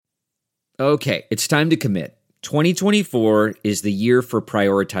Okay, it's time to commit. 2024 is the year for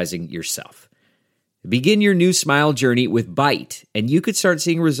prioritizing yourself. Begin your new smile journey with Byte, and you could start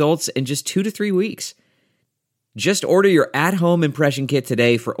seeing results in just 2 to 3 weeks. Just order your at-home impression kit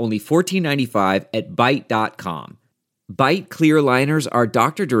today for only $14.95 at Byte.com. Byte clear aligners are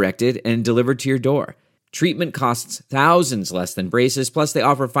doctor-directed and delivered to your door. Treatment costs thousands less than braces, plus they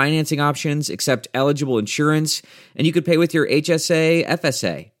offer financing options, accept eligible insurance, and you could pay with your HSA,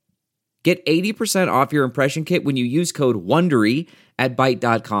 FSA. Get 80% off your impression kit when you use code WONDERY at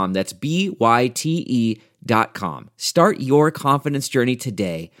Byte.com. That's BYTE.com. Start your confidence journey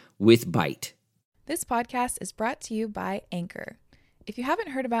today with Byte. This podcast is brought to you by Anchor. If you haven't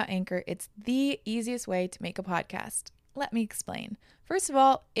heard about Anchor, it's the easiest way to make a podcast. Let me explain. First of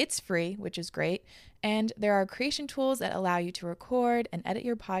all, it's free, which is great, and there are creation tools that allow you to record and edit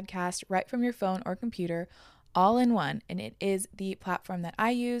your podcast right from your phone or computer, all in one, and it is the platform that I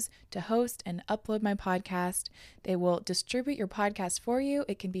use to host and upload my podcast. They will distribute your podcast for you.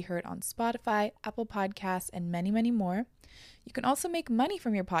 It can be heard on Spotify, Apple Podcasts, and many, many more. You can also make money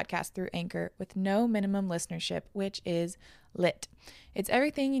from your podcast through Anchor with no minimum listenership, which is lit. It's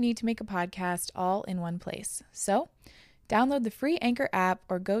everything you need to make a podcast all in one place. So, download the free Anchor app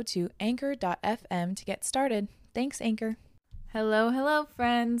or go to anchor.fm to get started. Thanks, Anchor. Hello,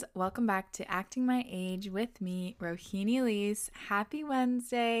 friends. Welcome back to Acting My Age with me, Rohini Elise. Happy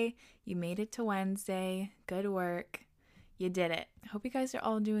Wednesday. You made it to Wednesday. Good work. You did it. Hope you guys are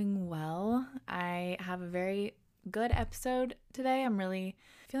all doing well. I have a very good episode today. I'm really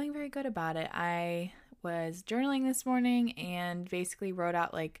feeling very good about it. I was journaling this morning and basically wrote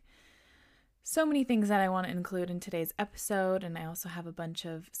out so many things that I want to include in today's episode, and I also have a bunch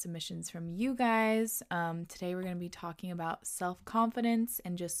of submissions from you guys. Today we're going to be talking about self-confidence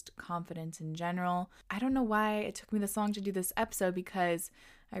and just confidence in general. I don't know why it took me this long to do this episode, because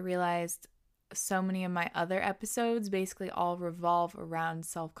I realized so many of my other episodes basically all revolve around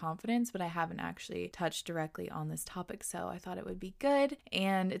self-confidence, but I haven't actually touched directly on this topic, so I thought it would be good.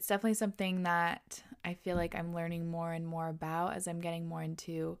 And it's definitely something that I feel like I'm learning more and more about as I'm getting more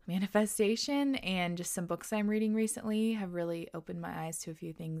into manifestation, and just some books I'm reading recently have really opened my eyes to a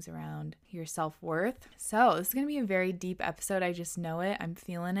few things around your self-worth. So this is going to be a very deep episode. I just know it. I'm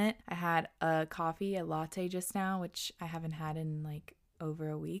feeling it. I had a latte just now, which I haven't had in over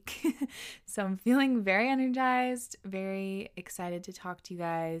a week. So I'm feeling very energized, very excited to talk to you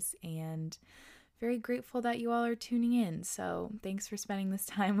guys, and very grateful that you all are tuning in. So thanks for spending this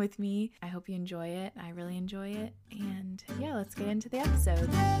time with me. I hope you enjoy it. I really enjoy it. And yeah, let's get into the episode.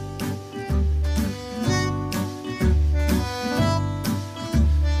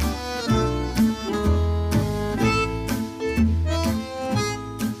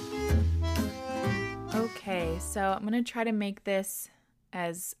 Okay, so I'm going to try to make this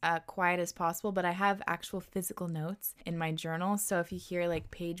as quiet as possible, but I have actual physical notes in my journal, so if you hear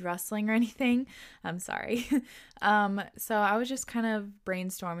page rustling or anything, I'm sorry. So I was just kind of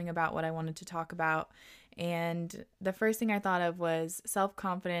brainstorming about what I wanted to talk about, and the first thing I thought of was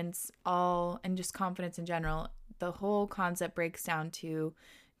self-confidence, and just confidence in general. The whole concept breaks down to,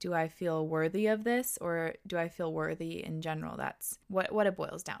 do I feel worthy of this, or do I feel worthy in general? That's what it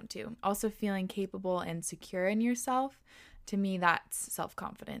boils down to. Also, feeling capable and secure in yourself. To me, that's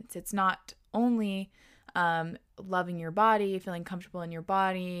self-confidence. It's not only loving your body, feeling comfortable in your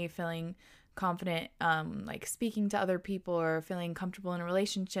body, feeling confident, speaking to other people, or feeling comfortable in a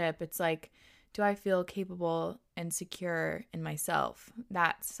relationship. It's do I feel capable and secure in myself?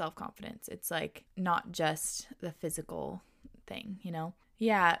 That's self-confidence. It's not just the physical thing,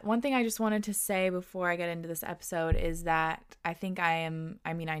 Yeah, one thing I just wanted to say before I get into this episode is that I think I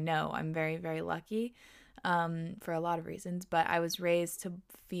know I'm very, very lucky. For a lot of reasons, but I was raised to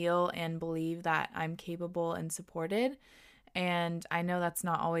feel and believe that I'm capable and supported, and I know that's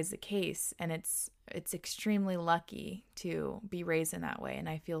not always the case, and it's extremely lucky to be raised in that way, and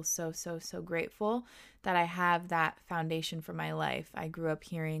I feel so grateful that I have that foundation for my life. I grew up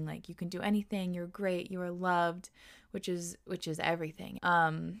hearing you can do anything, you're great, you are loved, which is everything,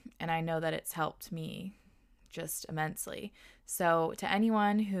 and I know that it's helped me just immensely. So to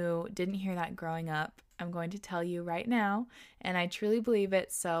anyone who didn't hear that growing up, I'm going to tell you right now, and I truly believe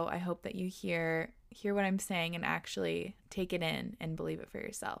it, so I hope that you hear what I'm saying and actually take it in and believe it for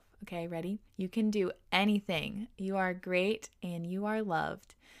yourself. Okay, ready? You can do anything. You are great and you are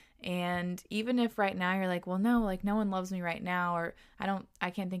loved. And even if right now you're well, no, no one loves me right now, or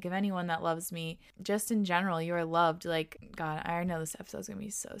I can't think of anyone that loves me, just in general, you are loved. God, I know this episode's gonna be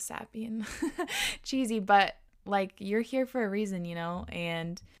so sappy and cheesy, but you're here for a reason,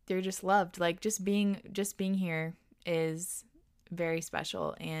 and you're just loved. Just being here is very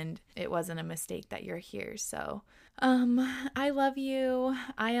special, and it wasn't a mistake that you're here. So I love you,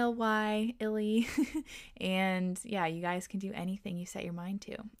 ILY, Illy. And yeah, you guys can do anything you set your mind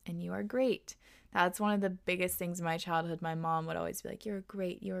to, and you are great. That's one of the biggest things in my childhood. My mom would always be like, you're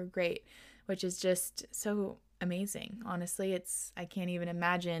great, which is just so amazing. Honestly, I can't even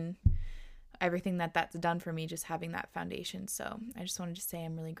imagine everything that's done for me, just having that foundation. So I just wanted to say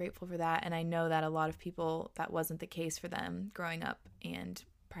I'm really grateful for that. And I know that a lot of people, that wasn't the case for them growing up, and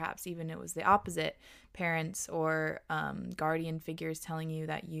perhaps even it was the opposite, parents or guardian figures telling you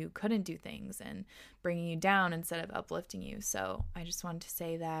that you couldn't do things and bringing you down instead of uplifting you. So I just wanted to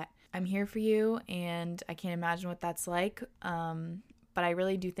say that I'm here for you, and I can't imagine what that's like. But I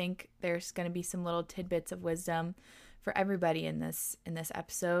really do think there's going to be some little tidbits of wisdom for everybody in this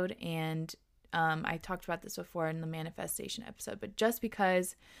episode. And I talked about this before in the manifestation episode, but just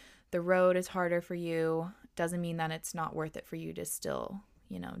because the road is harder for you doesn't mean that it's not worth it for you to still,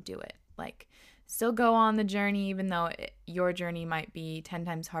 do it. Like, still go on the journey, even though your journey might be 10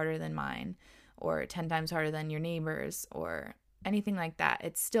 times harder than mine, or 10 times harder than your neighbors, or anything like that.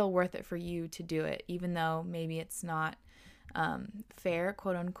 It's still worth it for you to do it, even though maybe it's not fair,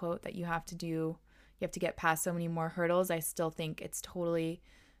 quote unquote, that you have to get past so many more hurdles. I still think it's totally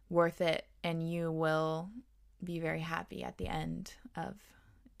worth it, and you will be very happy at the end of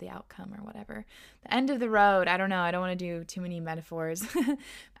the outcome, or whatever. The end of the road. I don't know. I don't want to do too many metaphors.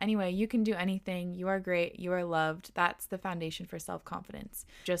 Anyway, you can do anything. You are great. You are loved. That's the foundation for self-confidence.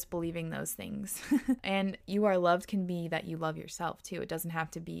 Just believing those things. And you are loved can be that you love yourself too. It doesn't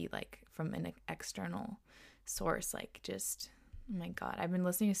have to be like from an external source. Like, just, oh my God, I've been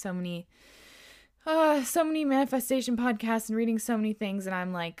listening to so many manifestation podcasts and reading so many things, and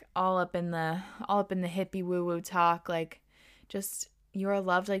I'm like all up in the hippie woo woo talk. Like, just, you are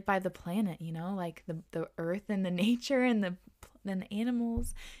loved, like, by the planet, like the earth and the nature and the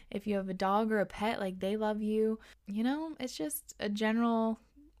animals. If you have a dog or a pet, like, they love you. It's just a general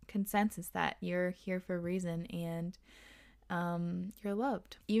consensus that you're here for a reason, and you're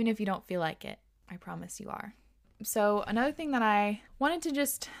loved, even if you don't feel like it. I promise you are. So another thing that I wanted to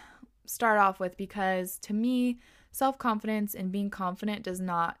just start off with, because to me, self-confidence and being confident does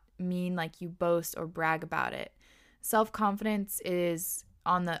not mean like you boast or brag about it. Self-confidence is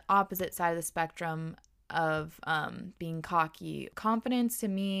on the opposite side of the spectrum of being cocky. Confidence to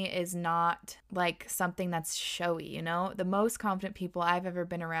me is not like something that's showy, The most confident people I've ever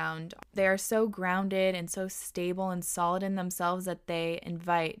been around, they are so grounded and so stable and solid in themselves that they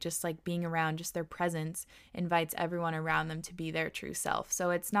invite, just like being around, just their presence invites everyone around them to be their true self.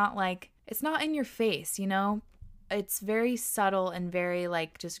 So it's not in your face, It's very subtle and very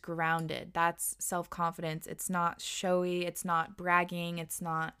like just grounded. That's self-confidence. It's not showy. It's not bragging. It's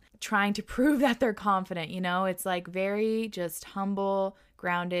not trying to prove that they're confident, It's like very just humble,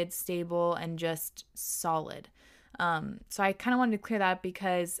 grounded, stable, and just solid. So I kind of wanted to clear that,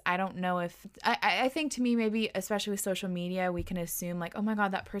 because I don't know if, I think to me, maybe especially with social media, we can assume like, oh my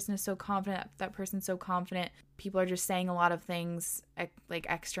God, that person is so confident, that person's so confident. People are just saying a lot of things like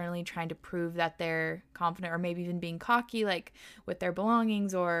externally trying to prove that they're confident, or maybe even being cocky, like with their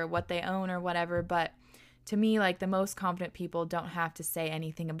belongings or what they own or whatever. But to me, like, the most confident people don't have to say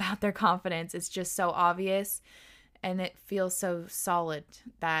anything about their confidence. It's just so obvious, and it feels so solid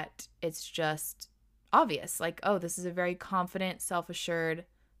that it's just obvious. Like, oh, this is a very confident, self-assured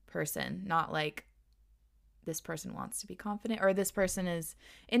person, not like this person wants to be confident, or this person is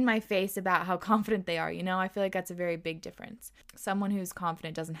in my face about how confident they are. I feel like that's a very big difference. Someone who's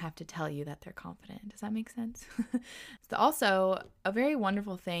confident doesn't have to tell you that they're confident. Does that make sense? So also, a very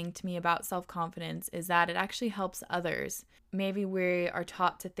wonderful thing to me about self-confidence is that it actually helps others. Maybe we are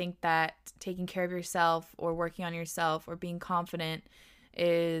taught to think that taking care of yourself or working on yourself or being confident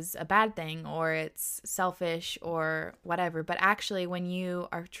is a bad thing, or it's selfish or whatever. But actually, when you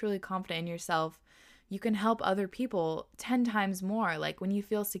are truly confident in yourself, you can help other people 10 times more. Like, when you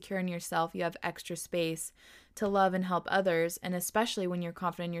feel secure in yourself, you have extra space to love and help others. And especially when you're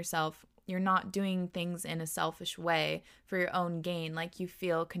confident in yourself, you're not doing things in a selfish way for your own gain. Like, you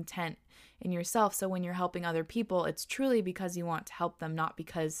feel content in yourself. So when you're helping other people, it's truly because you want to help them, not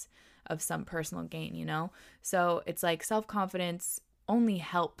because of some personal gain, So it's like self-confidence only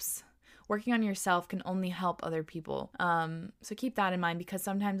helps. Working on yourself can only help other people. So keep that in mind, because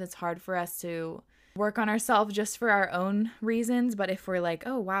sometimes it's hard for us to work on ourselves just for our own reasons. But if we're like,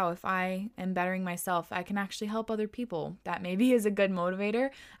 oh, wow, if I am bettering myself, I can actually help other people, that maybe is a good motivator.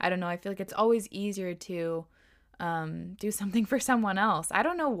 I don't know. I feel like it's always easier to do something for someone else. I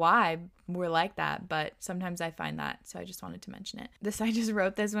don't know why we're like that, but sometimes I find that. So I just wanted to mention it. I just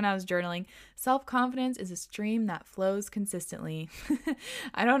wrote this when I was journaling. Self-confidence is a stream that flows consistently.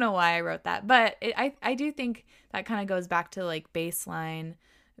 I don't know why I wrote that, but I do think that kind of goes back to like baseline,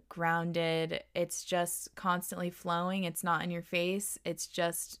 grounded. It's just constantly flowing. It's not in your face. It's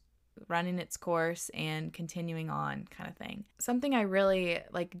just running its course and continuing on kind of thing. Something I really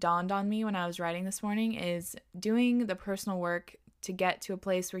like dawned on me when I was writing this morning is doing the personal work to get to a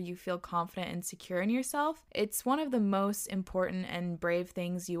place where you feel confident and secure in yourself. It's one of the most important and brave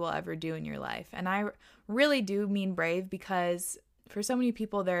things you will ever do in your life. And I really do mean brave, because for so many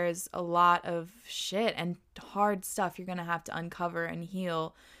people, there's a lot of shit and hard stuff you're going to have to uncover and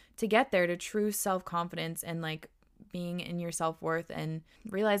heal to get there to true self-confidence and like being in your self-worth and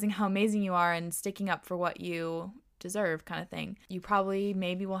realizing how amazing you are and sticking up for what you deserve kind of thing. You probably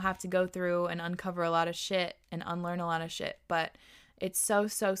maybe will have to go through and uncover a lot of shit and unlearn a lot of shit, but it's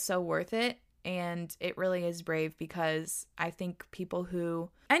so worth it. And it really is brave, because I think people who,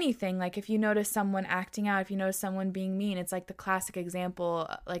 anything, like if you notice someone acting out, if you notice someone being mean, it's like the classic example,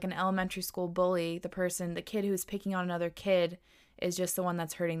 like an elementary school bully, the kid who's picking on another kid is just the one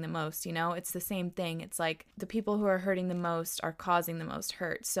that's hurting the most, you know? It's the same thing. It's like the people who are hurting the most are causing the most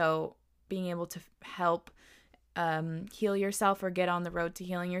hurt. So being able to help heal yourself or get on the road to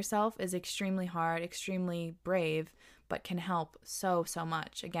healing yourself is extremely hard, extremely brave, but can help so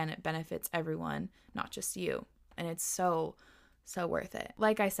much. Again, it benefits everyone, not just you. And it's so worth it.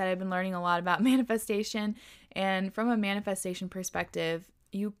 Like I said, I've been learning a lot about manifestation, and from a manifestation perspective,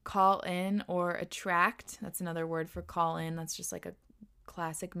 you call in or attract. That's another word for call in. That's just like a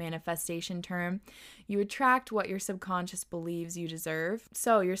classic manifestation term. You attract what your subconscious believes you deserve.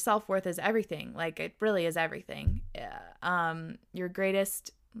 So your self-worth is everything. Like it really is everything. Your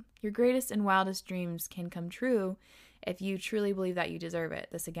greatest and wildest dreams can come true if you truly believe that you deserve it.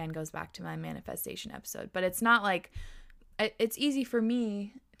 This again goes back to my manifestation episode, but it's not like, it's easy for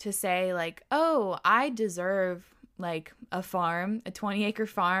me to say like, oh, I deserve like a farm, a 20-acre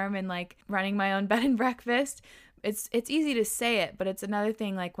farm, and like running my own bed and breakfast. It's easy to say it, but it's another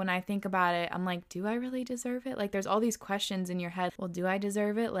thing, like when I think about it, I'm like, do I really deserve it? Like there's all these questions in your head. Well, do I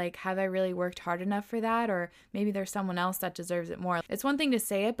deserve it? Like, have I really worked hard enough for that? Or maybe there's someone else that deserves it more. It's one thing to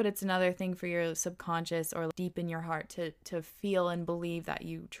say it, but it's another thing for your subconscious or deep in your heart to feel and believe that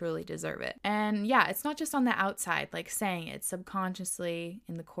you truly deserve it. And yeah, it's not just on the outside, like saying it subconsciously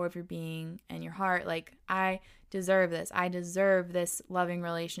in the core of your being and your heart, like I deserve this. I deserve this loving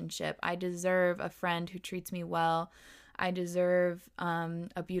relationship. I deserve a friend who treats me well. I deserve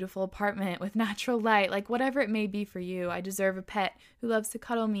a beautiful apartment with natural light, like whatever it may be for you. I deserve a pet who loves to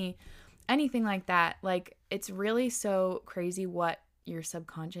cuddle me, anything like that. Like it's really so crazy what your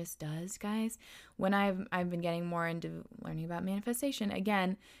subconscious does, guys. When I've been getting more into learning about manifestation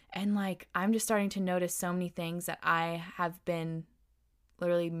again, and like I'm just starting to notice so many things that I have been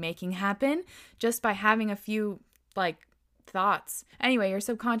literally making happen just by having a few like thoughts. Anyway, your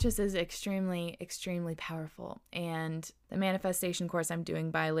subconscious is extremely powerful. And the manifestation course I'm doing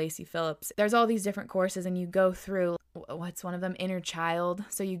by Lacy Phillips, there's all these different courses, and you go through, what's one of them? Inner child.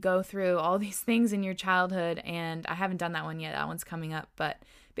 So you go through all these things in your childhood, and I haven't done that one yet. That one's coming up, but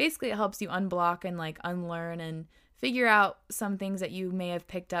basically it helps you unblock and like unlearn and figure out some things that you may have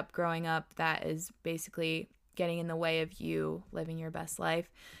picked up growing up that is basically getting in the way of you living your best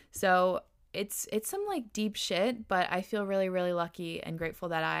life. So it's some like deep shit, but I feel really lucky and grateful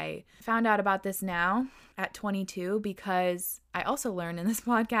that I found out about this now at 22, because I also learned in this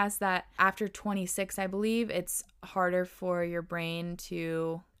podcast that after 26, I believe, it's harder for your brain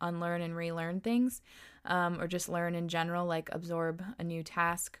to unlearn and relearn things, or just learn in general, like absorb a new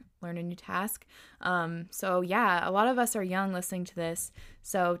task, learn a new task. So yeah, a lot of us are young listening to this,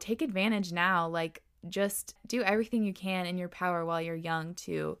 so take advantage now. Like just do everything you can in your power while you're young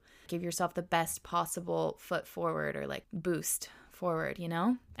to give yourself the best possible foot forward, or like boost forward, you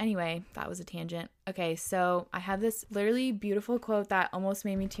know? Anyway, that was a tangent. Okay, so I have this literally beautiful quote that almost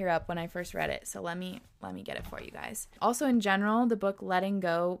made me tear up when I first read it. So let me get it for you guys. Also, in general, the book Letting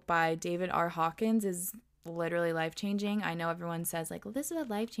Go by David R. Hawkins is literally life-changing. I know everyone says like, well, this is a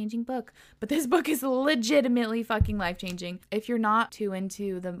life-changing book, but this book is legitimately fucking life-changing. If you're not too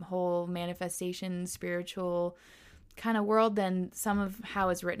into the whole manifestation, spiritual kind of world, then some of how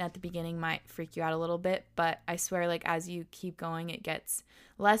it's written at the beginning might freak you out a little bit, but I swear, like, as you keep going, it gets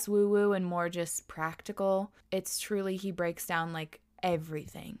less woo-woo and more just practical. It's truly, he breaks down like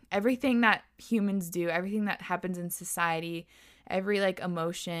everything that humans do, everything that happens in society, every like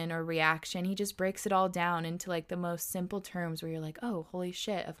emotion or reaction. He just breaks it all down into like the most simple terms where you're like, oh, holy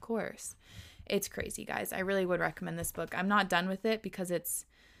shit, of course. It's crazy, guys. I really would recommend this book. I'm not done with it because it's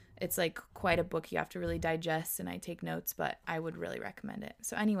like quite a book you have to really digest, and I take notes, but I would really recommend it.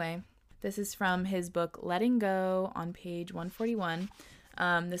 So anyway, this is from his book Letting Go on page 141.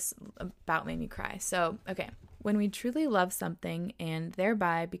 This about made me cry. So, okay. When we truly love something and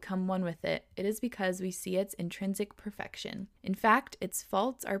thereby become one with it, it is because we see its intrinsic perfection. In fact, its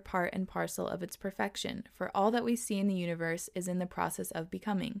faults are part and parcel of its perfection, for all that we see in the universe is in the process of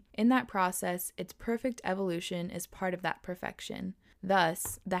becoming. In that process, its perfect evolution is part of that perfection.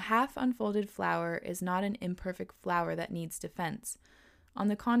 Thus, the half-unfolded flower is not an imperfect flower that needs defense. On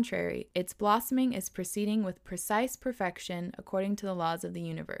the contrary, its blossoming is proceeding with precise perfection according to the laws of the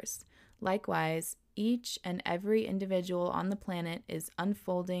universe. Likewise, each and every individual on the planet is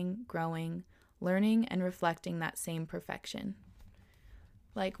unfolding, growing, learning, and reflecting that same perfection.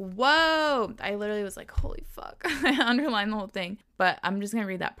 Like, whoa! I literally was like, holy fuck. I underlined the whole thing. But I'm just going to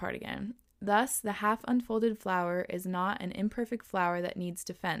read that part again. Thus, the half-unfolded flower is not an imperfect flower that needs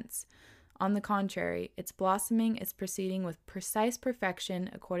defense. On the contrary, its blossoming is proceeding with precise perfection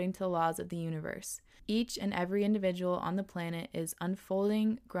according to the laws of the universe. Each and every individual on the planet is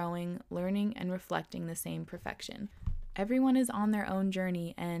unfolding, growing, learning, and reflecting the same perfection. Everyone is on their own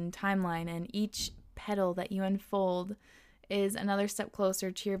journey and timeline, and each petal that you unfold is another step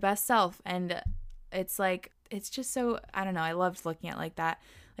closer to your best self. And it's like, it's just so, I don't know, I loved looking at it like that.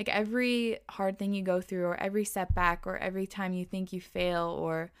 Like every hard thing you go through, or every setback, or every time you think you fail,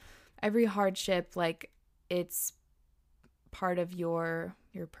 or every hardship, like it's part of your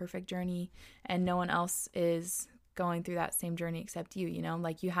perfect journey, and no one else is going through that same journey except you, you know?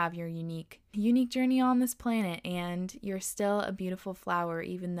 Like you have your unique journey on this planet, and you're still a beautiful flower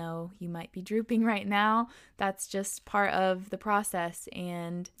even though you might be drooping right now. That's just part of the process.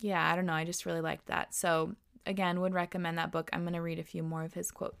 And yeah, I don't know, I just really liked that. So again, would recommend that book. I'm going to read a few more of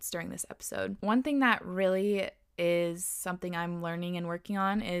his quotes during this episode. One thing that really is something I'm learning and working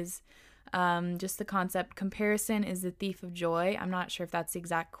on is just the concept, comparison is the thief of joy. I'm not sure if that's the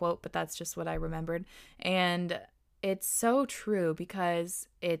exact quote, but that's just what I remembered. And it's so true, because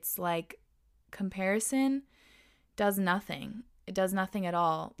it's like comparison does nothing. It does nothing at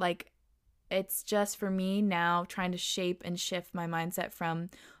all. Like it's just for me now trying to shape and shift my mindset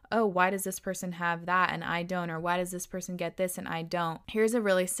from, oh, why does this person have that and I don't? Or why does this person get this and I don't? Here's a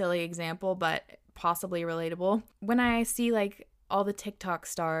really silly example, but possibly relatable. When I see like all the TikTok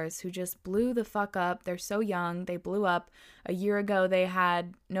stars who just blew the fuck up, they're so young, they blew up. A year ago, they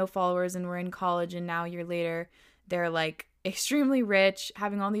had no followers and were in college, and now a year later, they're like extremely rich,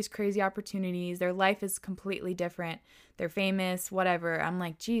 having all these crazy opportunities. Their life is completely different. They're famous, whatever. I'm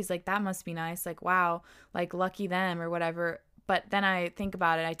like, geez, like that must be nice. Like, wow, like lucky them or whatever. But then I think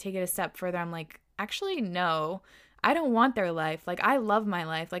about it, I take it a step further. I'm like, actually, no. I don't want their life. Like, I love my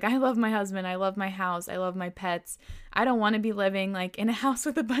life. Like, I love my husband. I love my house. I love my pets. I don't want to be living, like, in a house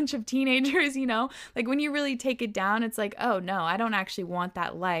with a bunch of teenagers, you know? Like, when you really take it down, it's like, oh, no, I don't actually want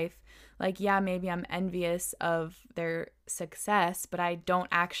that life. Like, yeah, maybe I'm envious of their success, but I don't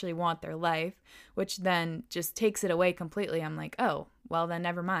actually want their life, which then just takes it away completely. I'm like, oh, well, then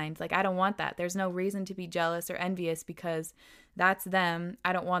never mind. Like, I don't want that. There's no reason to be jealous or envious because that's them.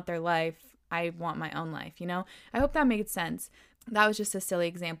 I don't want their life. I want my own life, you know? I hope that made sense. That was just a silly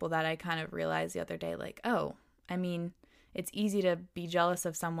example that I kind of realized the other day, like, oh, I mean, it's easy to be jealous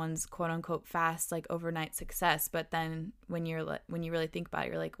of someone's quote unquote fast, like overnight success. But then when you really think about it,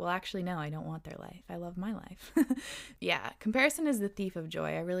 you're like, well, actually, no, I don't want their life. I love my life. Yeah. Comparison is the thief of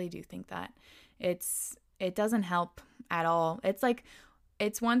joy. I really do think that it doesn't help at all. It's like,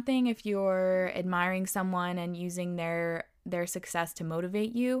 it's one thing if you're admiring someone and using their success to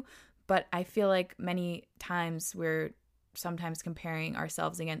motivate you. But I feel like many times we're sometimes comparing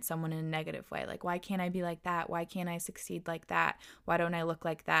ourselves against someone in a negative way. Like, why can't I be like that? Why can't I succeed like that? Why don't I look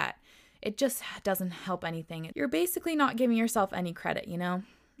like that? It just doesn't help anything. You're basically not giving yourself any credit, you know?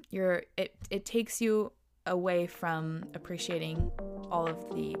 It takes you away from appreciating all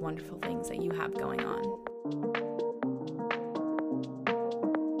of the wonderful things that you have going on.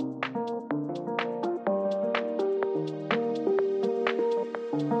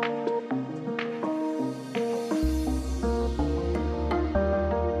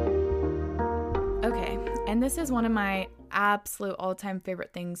 This is one of my absolute all-time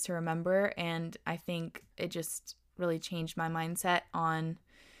favorite things to remember, and I think it just really changed my mindset on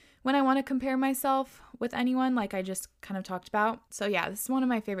when I want to compare myself with anyone, like I just kind of talked about. So yeah, this is one of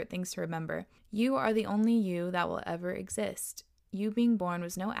my favorite things to remember. You are the only you that will ever exist. You being born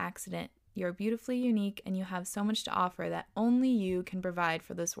was no accident. You're beautifully unique, and you have so much to offer that only you can provide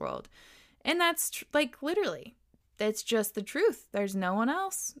for this world. And that's like literally, it's just the truth. There's no one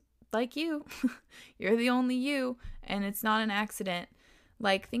else. like you. You're the only you, and it's not an accident.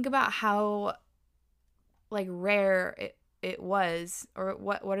 Like, think about how, like, rare it was, or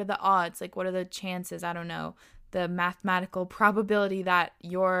what are the odds? Like, what are the chances? I don't know. The mathematical probability that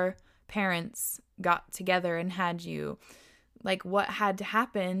your parents got together and had you. Like, what had to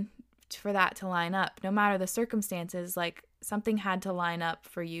happen for that to line up? No matter the circumstances, like, something had to line up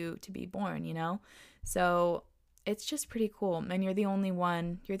for you to be born, you know? So it's just pretty cool. And you're the only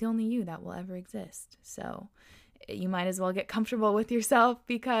you that will ever exist. So you might as well get comfortable with yourself,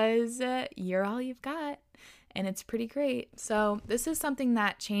 because you're all you've got. And it's pretty great. So this is something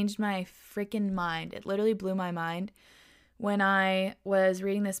that changed my freaking mind. It literally blew my mind. When I was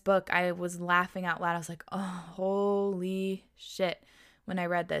reading this book, I was laughing out loud. I was like, oh, holy shit, when I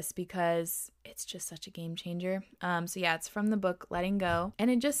read this, because it's just such a game changer. So yeah, it's from the book Letting Go. And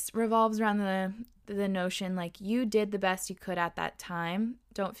it just revolves around the notion, like, you did the best you could at that time.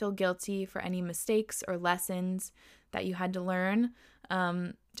 Don't feel guilty for any mistakes or lessons that you had to learn.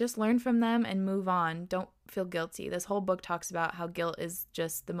 Just learn from them and move on. Don't feel guilty. This whole book talks about how guilt is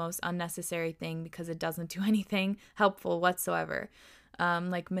just the most unnecessary thing, because it doesn't do anything helpful whatsoever.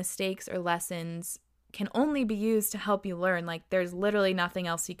 Like, mistakes or lessons can only be used to help you learn. Like, there's literally nothing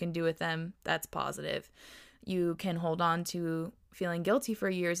else you can do with them that's positive. You can hold on to feeling guilty for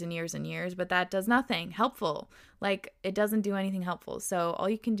years and years and years, but that does nothing helpful. Like, it doesn't do anything helpful. So all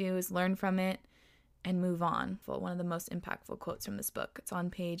you can do is learn from it and move on. One of the most impactful quotes from this book. It's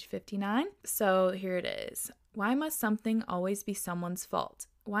on page 59. So here it is. Why must something always be someone's fault?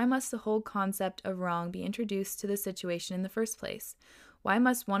 Why must the whole concept of wrong be introduced to the situation in the first place? Why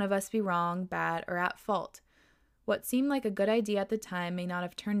must one of us be wrong, bad, or at fault? What seemed like a good idea at the time may not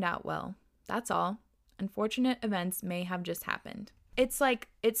have turned out well. That's all. Unfortunate events may have just happened. It's like,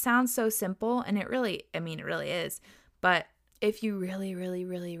 it sounds so simple, and it really is. But if you really, really,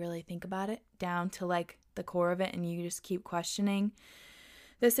 really, really think about it down to, like, the core of it, and you just keep questioning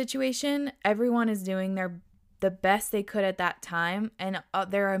the situation, everyone is doing the best they could at that time. And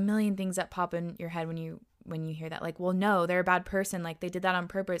there are a million things that pop in your head when you hear that. Like, well, no, they're a bad person. Like, they did that on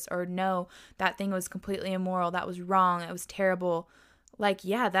purpose. Or no, that thing was completely immoral. That was wrong. That was terrible. Like,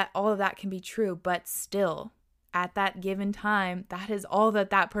 yeah, that all of that can be true. But still, at that given time, that is all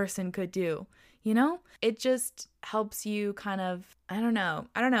that person could do. You know, it just helps you kind of, I don't know.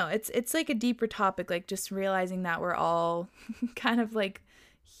 It's like a deeper topic, like just realizing that we're all kind of like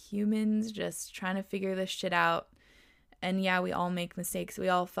humans just trying to figure this shit out. And yeah, we all make mistakes. We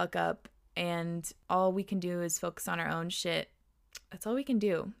all fuck up. And all we can do is focus on our own shit. That's all we can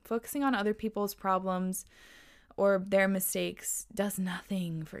do. Focusing on other people's problems or their mistakes does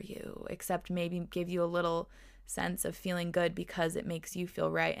nothing for you, except maybe give you a little sense of feeling good because it makes you feel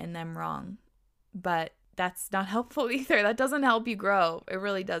right and them wrong. But that's not helpful either. That doesn't help you grow. It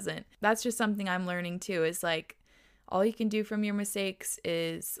really doesn't. That's just something I'm learning too, is like, all you can do from your mistakes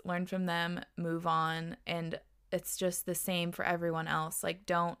is learn from them, move on, and it's just the same for everyone else. Like,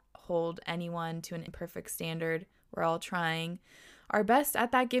 don't hold anyone to an imperfect standard. We're all trying our best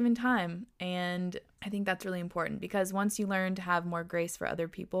at that given time. And I think that's really important, because once you learn to have more grace for other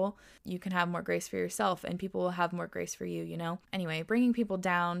people, you can have more grace for yourself, and people will have more grace for you, you know? Anyway, bringing people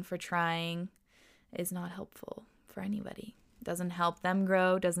down for trying is not helpful for anybody. Doesn't help them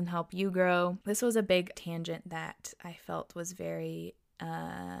grow, doesn't help you grow. This was a big tangent that I felt was very,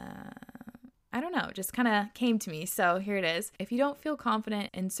 I don't know, just kind of came to me. So here it is. If you don't feel confident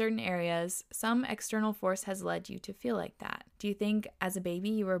in certain areas, some external force has led you to feel like that. Do you think as a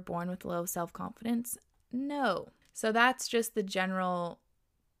baby you were born with low self-confidence? No. So that's just the general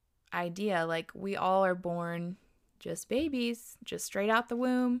idea. Like, we all are born just babies, just straight out the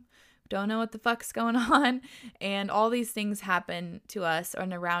womb. Don't know what the fuck's going on. And all these things happen to us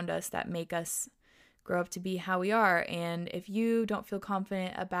and around us that make us grow up to be how we are. And if you don't feel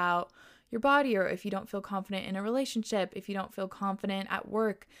confident about your body, or if you don't feel confident in a relationship, if you don't feel confident at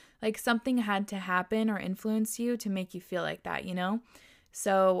work, like, something had to happen or influence you to make you feel like that, you know?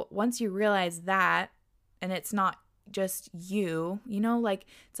 So once you realize that, and it's not just you, you know, like,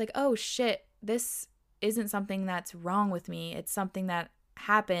 it's like, oh shit, this isn't something that's wrong with me. It's something that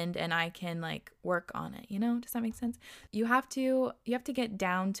happened and I can, like, work on it, you know? Does that make sense? You have to get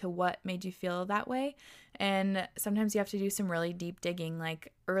down to what made you feel that way. And sometimes you have to do some really deep digging,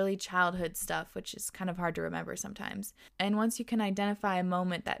 like early childhood stuff, which is kind of hard to remember sometimes. And once you can identify a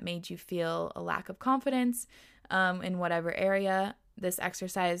moment that made you feel a lack of confidence in whatever area, this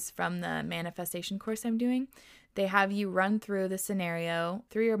exercise from the manifestation course I'm doing, they have you run through the scenario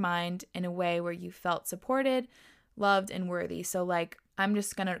through your mind in a way where you felt supported, loved, and worthy. So, like, I'm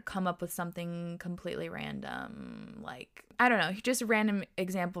just going to come up with something completely random. Like, I don't know, just a random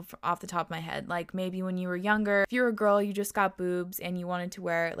example off the top of my head. Like maybe when you were younger, if you're a girl, you just got boobs and you wanted to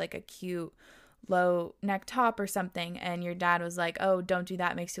wear like a cute low neck top or something. And your dad was like, oh, don't do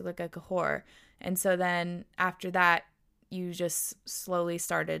that. It makes you look like a whore. And so then after that, you just slowly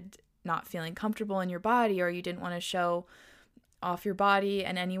started not feeling comfortable in your body, or you didn't want to show off your body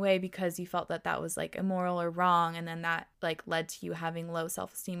in any way because you felt that that was like immoral or wrong, and then that like led to you having low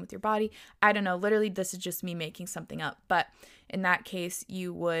self-esteem with your body. I don't know, literally this is just me making something up, but in that case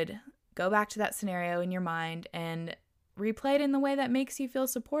you would go back to that scenario in your mind and replay it in the way that makes you feel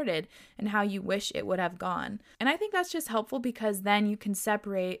supported and how you wish it would have gone. And I think that's just helpful because then you can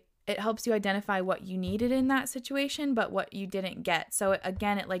separate. It helps you identify what you needed in that situation but what you didn't get. So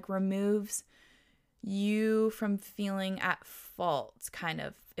again, it like removes you from feeling at fault, kind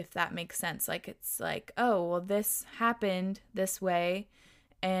of, if that makes sense. Like it's like, oh, well, this happened this way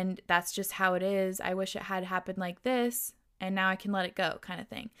and that's just how it is. I wish it had happened like this and now I can let it go, kind of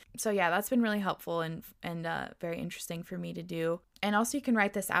thing. So yeah, that's been really helpful and very interesting for me to do. And also you can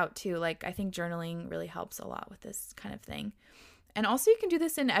write this out too. Like I think journaling really helps a lot with this kind of thing. And also you can do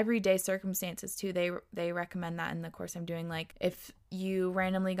this in everyday circumstances too. They recommend that in the course I'm doing. Like if you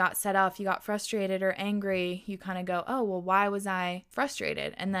randomly got set off, you got frustrated or angry, you kind of go, oh, well, why was I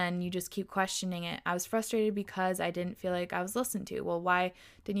frustrated? And then you just keep questioning it. I was frustrated because I didn't feel like I was listened to. Well, why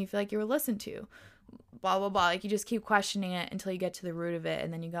didn't you feel like you were listened to? Blah, blah, blah. Like you just keep questioning it until you get to the root of it.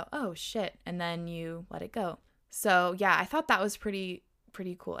 And then you go, oh, shit. And then you let it go. So yeah, I thought that was pretty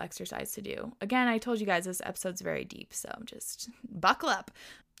cool exercise to do. Again, I told you guys this episode's very deep, so just buckle up.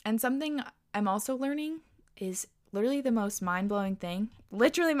 And something I'm also learning is literally the most mind-blowing thing.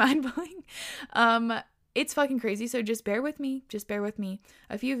 Literally mind-blowing. It's fucking crazy, so just bear with me. Just bear with me.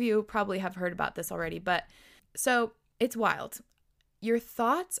 A few of you probably have heard about this already, but so it's wild. Your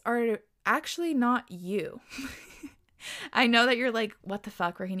thoughts are actually not you. I know that you're like, what the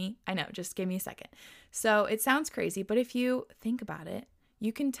fuck, Rohini? I know, just give me a second. So it sounds crazy, but if you think about it,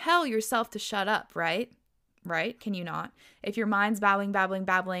 you can tell yourself to shut up, right? Right? Can you not? If your mind's babbling,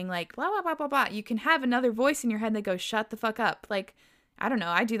 like blah, blah, blah, blah, blah, you can have another voice in your head that goes, shut the fuck up. Like, I don't know.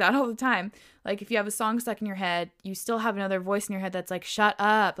 I do that all the time. Like if you have a song stuck in your head, you still have another voice in your head that's like, shut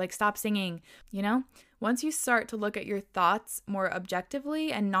up, like stop singing, you know? Once you start to look at your thoughts more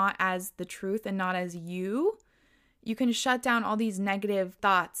objectively and not as the truth and not as you can shut down all these negative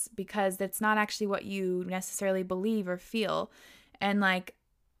thoughts because that's not actually what you necessarily believe or feel. And like,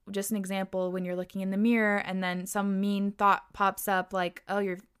 just an example, when you're looking in the mirror and then some mean thought pops up like, oh,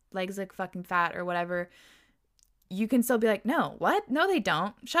 your legs look fucking fat or whatever, you can still be like, no, what? No, they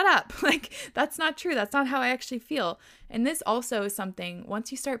don't. Shut up. Like, that's not true. That's not how I actually feel. And this also is something,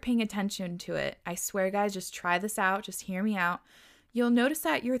 once you start paying attention to it, I swear, guys, just try this out. Just hear me out. You'll notice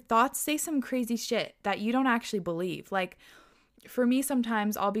that your thoughts say some crazy shit that you don't actually believe. Like, for me,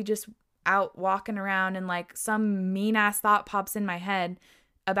 sometimes I'll be just out walking around and like some mean ass thought pops in my head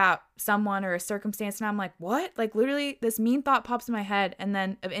about someone or a circumstance and I'm like, what? Like literally this mean thought pops in my head and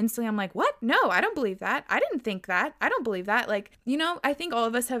then instantly I'm like, what? No, I don't believe that. I didn't think that. I don't believe that. Like, you know, I think all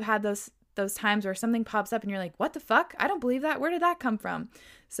of us have had those times where something pops up and you're like, what the fuck? I don't believe that. Where did that come from?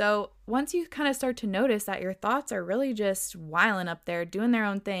 So once you kind of start to notice that your thoughts are really just whiling up there, doing their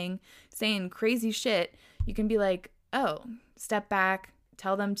own thing, saying crazy shit, you can be like, oh, step back,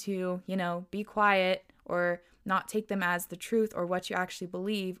 tell them to, you know, be quiet or not take them as the truth or what you actually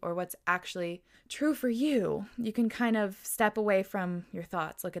believe or what's actually true for you. You can kind of step away from your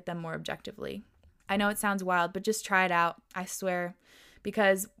thoughts, look at them more objectively. I know it sounds wild, but just try it out. I swear.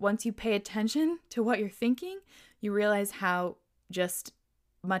 Because once you pay attention to what you're thinking, you realize how just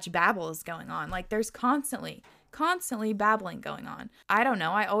much babble is going on. Like there's constantly babbling going on. I don't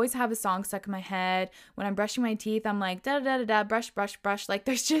know. I always have a song stuck in my head. When I'm brushing my teeth, I'm like, da da da da, brush, brush, brush. Like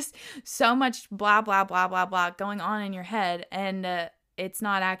there's just so much blah, blah, blah, blah, blah going on in your head. And it's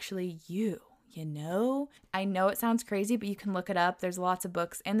not actually you. You know? I know it sounds crazy, but you can look it up. There's lots of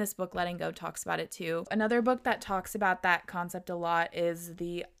books, and this book, Letting Go, talks about it too. Another book that talks about that concept a lot is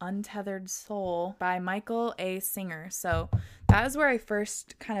The Untethered Soul by Michael A. Singer. So that is where I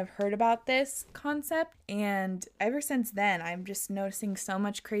first kind of heard about this concept, and ever since then, I'm just noticing so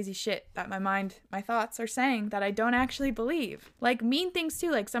much crazy shit that my thoughts are saying that I don't actually believe. Like mean things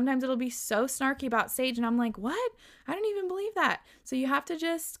too. Like sometimes it'll be so snarky about Sage, and I'm like, what? I don't even believe that. So you have to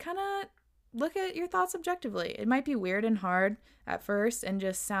just kind of look at your thoughts objectively. It might be weird and hard at first and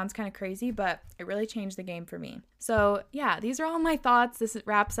just sounds kind of crazy, but it really changed the game for me. So yeah, these are all my thoughts. This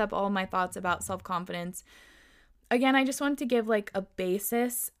wraps up all my thoughts about self-confidence. Again, I just wanted to give like a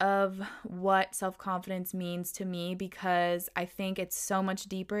basis of what self-confidence means to me, because I think it's so much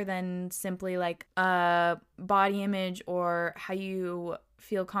deeper than simply like a body image or how you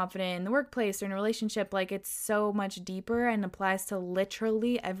feel confident in the workplace or in a relationship. Like, it's so much deeper and applies to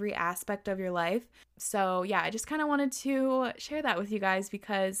literally every aspect of your life. So yeah, I just kind of wanted to share that with you guys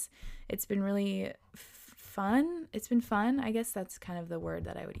because it's been really fun. It's been fun. I guess that's kind of the word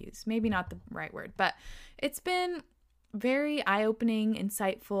that I would use. Maybe not the right word, but it's been very eye-opening,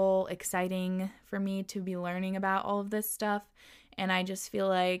 insightful, exciting for me to be learning about all of this stuff. And I just feel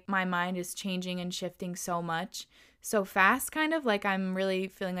like my mind is changing and shifting so much, so fast, kind of like I'm really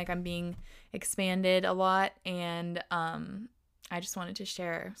feeling like I'm being expanded a lot. And I just wanted to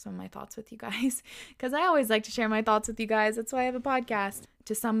share some of my thoughts with you guys because I always like to share my thoughts with you guys. That's why I have a podcast.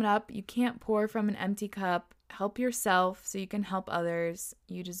 To sum it up, you can't pour from an empty cup. Help yourself so you can help others.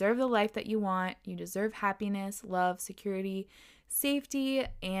 You deserve the life that you want. You deserve happiness, love, security, safety,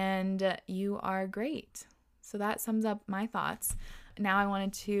 and you are great. So that sums up my thoughts. Now I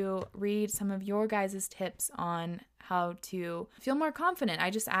wanted to read some of your guys' tips on how to feel more confident. I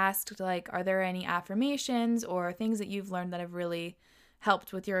just asked, like, are there any affirmations or things that you've learned that have really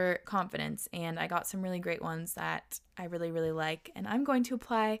helped with your confidence? And I got some really great ones that I really, really like, and I'm going to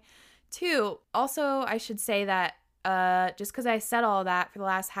apply too. Also, I should say that just because I said all that for the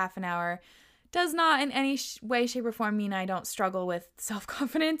last half an hour does not in any way, shape, or form mean I don't struggle with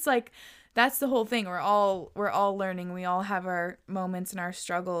self-confidence. Like, that's the whole thing. We're all learning. We all have our moments and our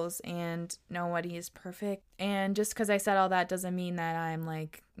struggles, and nobody is perfect. And just because I said all that doesn't mean that I'm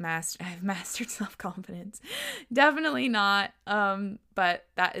like I've mastered self-confidence. Definitely not. But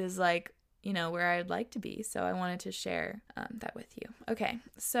that is like, where I'd like to be. So I wanted to share that with you. Okay,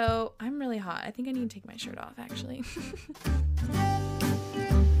 so I'm really hot. I think I need to take my shirt off, actually.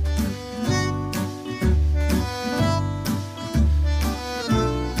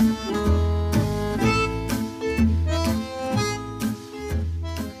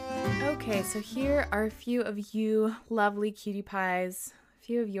 Okay, so here are a few of you lovely cutie pies, a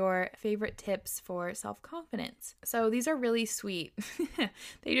few of your favorite tips for self-confidence. So these are really sweet.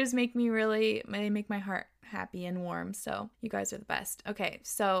 They just make my heart happy and warm. So you guys are the best. Okay,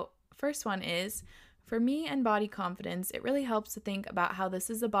 so first one is, for me and body confidence, it really helps to think about how this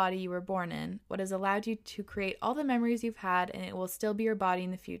is the body you were born in, what has allowed you to create all the memories you've had, and it will still be your body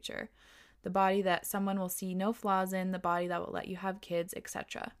in the future. The body that someone will see no flaws in, the body that will let you have kids,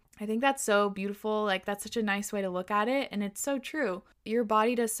 etc. I think that's so beautiful. Like, that's such a nice way to look at it. And it's so true. Your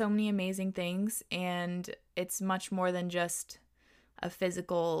body does so many amazing things, and it's much more than just a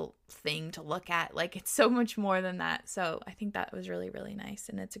physical thing to look at. Like, it's so much more than that. So I think that was really, really nice.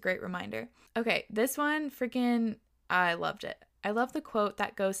 And it's a great reminder. Okay, this one, I loved it. I love the quote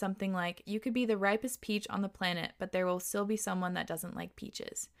that goes something like, you could be the ripest peach on the planet, but there will still be someone that doesn't like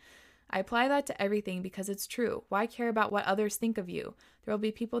peaches. I apply that to everything because it's true. Why care about what others think of you? There will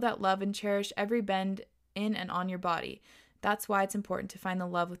be people that love and cherish every bend in and on your body. That's why it's important to find the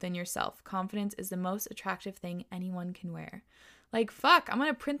love within yourself. Confidence is the most attractive thing anyone can wear. Like, fuck, I'm going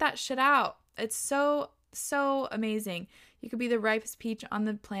to print that shit out. It's so, so amazing. You could be the ripest peach on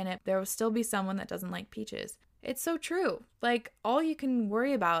the planet. There will still be someone that doesn't like peaches. It's so true. Like, all you can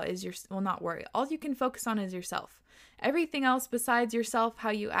worry about is all you can focus on is yourself. Everything else besides yourself, how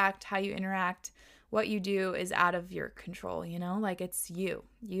you act, how you interact, what you do is out of your control, Like, it's you.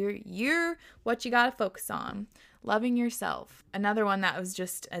 You're what you got to focus on. Loving yourself. Another one that was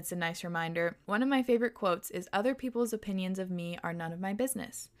it's a nice reminder. One of my favorite quotes is, other people's opinions of me are none of my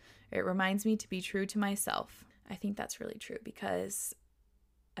business. It reminds me to be true to myself. I think that's really true because,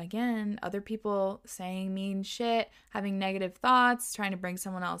 again, other people saying mean shit, having negative thoughts, trying to bring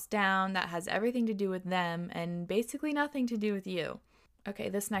someone else down, that has everything to do with them and basically nothing to do with you. Okay,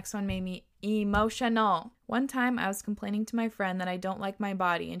 this next one made me emotional. One time I was complaining to my friend that I don't like my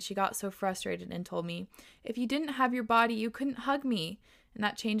body, and she got so frustrated and told me, if you didn't have your body, you couldn't hug me. And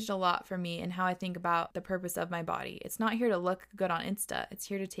that changed a lot for me and how I think about the purpose of my body. It's not here to look good on Insta. It's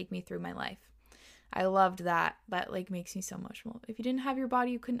here to take me through my life. I loved that. That makes me so emotional. If you didn't have your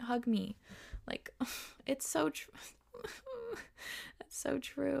body, you couldn't hug me. It's so true. That's so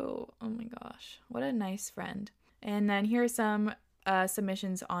true. Oh my gosh. What a nice friend. And then here are some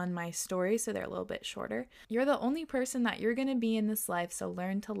submissions on my story, so they're a little bit shorter. You're the only person that you're going to be in this life, so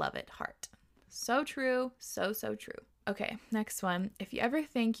learn to love it. Heart. So true. So, so true. Okay, next one. If you ever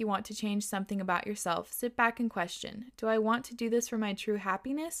think you want to change something about yourself, sit back and question, do I want to do this for my true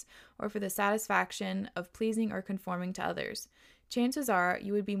happiness or for the satisfaction of pleasing or conforming to others? Chances are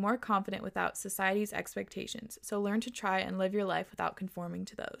you would be more confident without society's expectations, so learn to try and live your life without conforming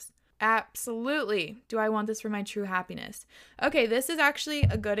to those. Absolutely. Do I want this for my true happiness? Okay, this is actually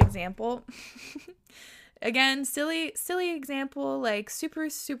a good example. Again, silly example, like super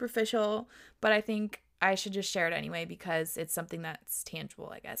superficial, but I think I should just share it anyway because it's something that's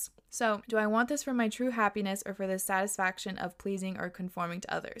tangible, I guess. So, do I want this for my true happiness or for the satisfaction of pleasing or conforming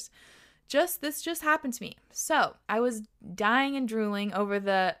to others? This just happened to me. So, I was dying and drooling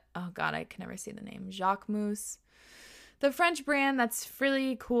over oh God, I can never say the name, Jacquemus. The French brand that's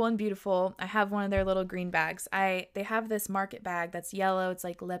really cool and beautiful. I have one of their little green bags. They have this market bag that's yellow. It's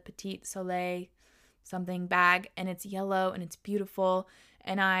like Le Petit Soleil something bag, and it's yellow and it's beautiful.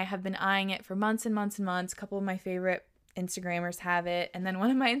 And I have been eyeing it for months and months and months. A couple of my favorite Instagrammers have it. And then one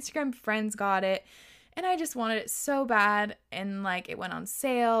of my Instagram friends got it. And I just wanted it so bad. And like it went on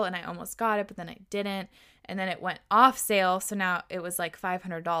sale and I almost got it, but then I didn't. And then it went off sale. So now it was like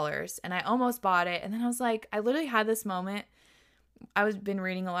 $500 and I almost bought it. And then I was like, I literally had this moment. Been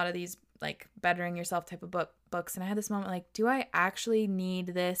reading a lot of these like bettering yourself type of books. And I had this moment like, do I actually need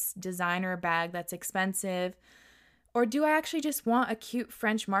this designer bag that's expensive? Or do I actually just want a cute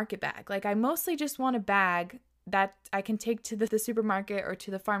French market bag? Like I mostly just want a bag that I can take to the supermarket or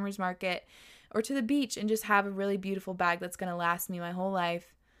to the farmer's market or to the beach and just have a really beautiful bag that's going to last me my whole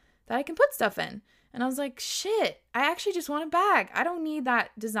life that I can put stuff in. And I was like, shit, I actually just want a bag. I don't need that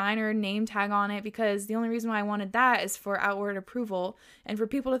designer name tag on it because the only reason why I wanted that is for outward approval and for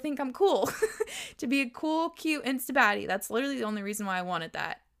people to think I'm cool, to be a cool, cute Insta baddie. That's literally the only reason why I wanted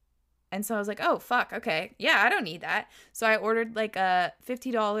that. And so I was like, oh, fuck, okay. Yeah, I don't need that. So I ordered like a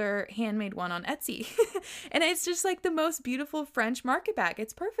 $50 handmade one on Etsy. And it's just like the most beautiful French market bag.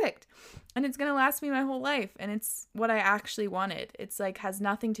 It's perfect. And it's going to last me my whole life. And it's what I actually wanted. It's like has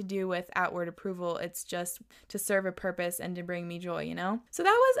nothing to do with outward approval. It's just to serve a purpose and to bring me joy, you know? So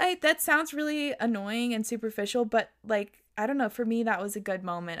that sounds really annoying and superficial, but like, I don't know, for me, that was a good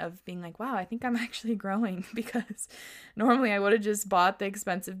moment of being like, wow, I think I'm actually growing because normally I would have just bought the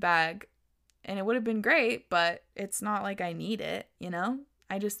expensive bag and it would have been great, but it's not like I need it, you know?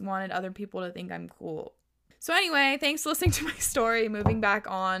 I just wanted other people to think I'm cool. So anyway, thanks for listening to my story. Moving back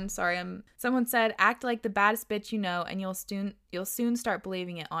on. Someone said, act like the baddest bitch you know and you'll soon start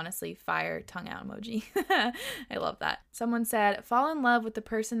believing it. Honestly, fire tongue out emoji. I love that. Someone said, fall in love with the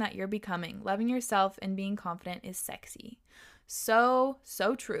person that you're becoming. Loving yourself and being confident is sexy. So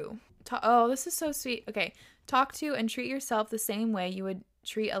true. Oh, this is so sweet. Okay. Talk to and treat yourself the same way you would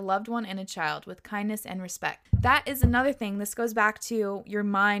treat a loved one and a child, with kindness and respect. That is another thing. This goes back to your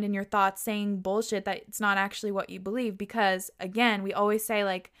mind and your thoughts saying bullshit that it's not actually what you believe. Because again, we always say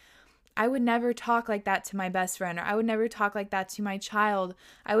like, I would never talk like that to my best friend, or I would never talk like that to my child.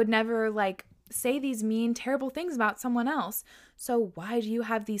 I would never like say these mean, terrible things about someone else. So why do you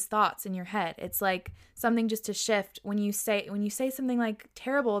have these thoughts in your head? It's like something just to shift. When you say something like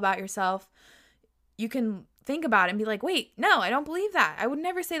terrible about yourself, you can think about it and be like, wait, no, I don't believe that. I would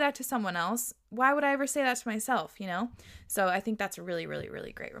never say that to someone else. Why would I ever say that to myself, you know? So I think that's a really, really,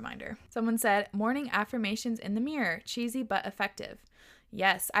 really great reminder. Someone said, morning affirmations in the mirror, cheesy but effective.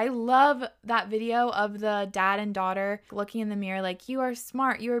 Yes, I love that video of the dad and daughter looking in the mirror like, you are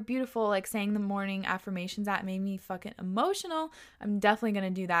smart, you are beautiful, like saying the morning affirmations. That made me fucking emotional. I'm definitely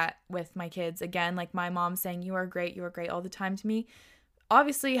going to do that with my kids. Again, like my mom saying, you are great all the time to me.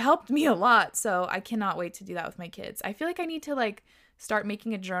 Obviously helped me a lot, so I cannot wait to do that with my kids. I feel like I need to like start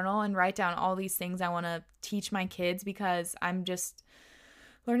making a journal and write down all these things I want to teach my kids because I'm just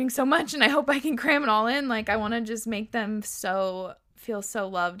learning so much and I hope I can cram it all in. Like I want to just make them feel so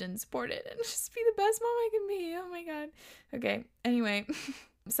loved and supported and just be the best mom I can be. Oh my God. Okay. Anyway,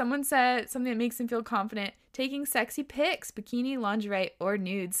 someone said something that makes them feel confident. Taking sexy pics, bikini, lingerie, or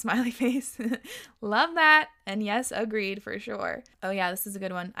nudes, smiley face. Love that. And yes, agreed for sure. Oh yeah, this is a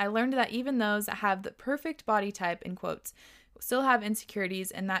good one. I learned that even those that have the perfect body type, in quotes, still have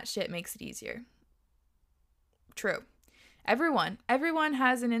insecurities, and that shit makes it easier. True. Everyone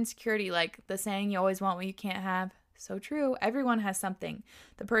has an insecurity, like the saying, you always want what you can't have. So true. Everyone has something.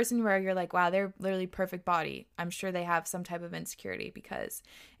 The person where you're like, wow, they're literally perfect body. I'm sure they have some type of insecurity because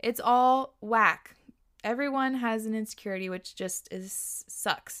it's all whack. Everyone has an insecurity, which just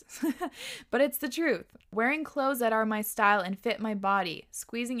sucks. But it's the truth. Wearing clothes that are my style and fit my body.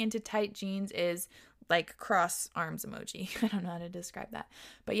 Squeezing into tight jeans is like cross arms emoji. I don't know how to describe that.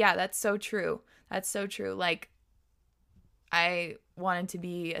 But yeah, that's so true. That's so true. Like I wanted to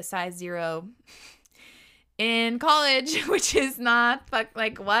be a size 0 in college, which is not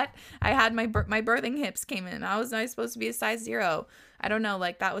like what? I had my birthing hips came in. I was supposed to be a size 0. I don't know,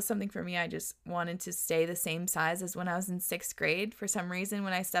 like that was something for me. I just wanted to stay the same size as when I was in 6th grade. For some reason,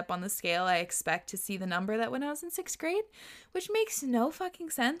 when I step on the scale, I expect to see the number that when I was in 6th grade, which makes no fucking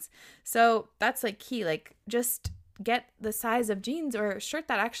sense. So that's like key, like just get the size of jeans or shirt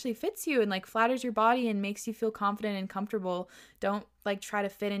that actually fits you and like flatters your body and makes you feel confident and comfortable. Don't like try to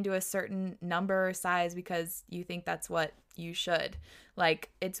fit into a certain number or size because you think that's what you should. Like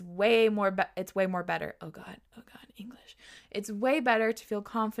it's way more better. Oh god, English. It's way better to feel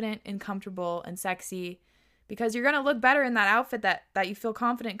confident and comfortable and sexy because you're going to look better in that outfit that you feel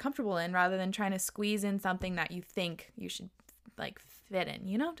confident and comfortable in rather than trying to squeeze in something that you think you should like fit in,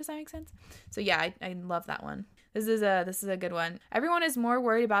 you know? Does that make sense? So yeah, I love that one. This is a good one. Everyone is more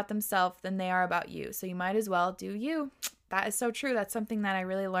worried about themselves than they are about you, so you might as well do you. That is so true. That's something that I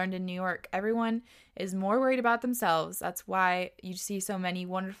really learned in New York. Everyone is more worried about themselves. That's why you see so many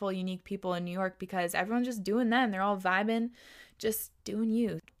wonderful, unique people in New York because everyone's just doing them. They're all vibing, just doing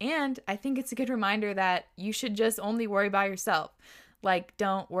you. And I think it's a good reminder that you should just only worry about yourself. Like,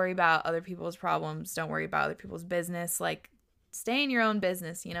 don't worry about other people's problems. Don't worry about other people's business. Like, stay in your own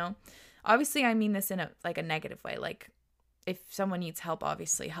business, you know? Obviously, I mean this in a negative way. Like, if someone needs help,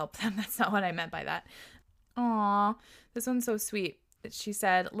 obviously help them. That's not what I meant by that. Aw, this one's so sweet. She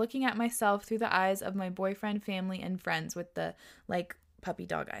said, looking at myself through the eyes of my boyfriend, family, and friends with the, like, puppy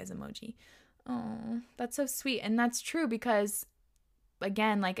dog eyes emoji. Oh, that's so sweet. And that's true because,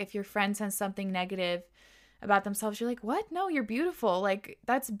 again, like, if your friend says something negative about themselves, you're like, what? No, you're beautiful. Like,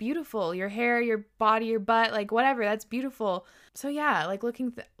 that's beautiful. Your hair, your body, your butt, like, whatever, that's beautiful. So yeah, like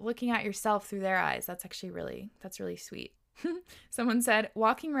looking at yourself through their eyes, that's really sweet. Someone said,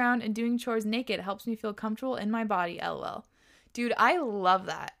 walking around and doing chores naked helps me feel comfortable in my body, LOL. Dude, I love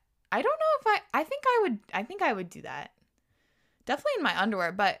that. I don't know if I think I would do that. Definitely in my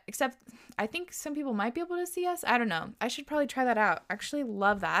underwear, but except I think some people might be able to see us. I don't know. I should probably try that out. Actually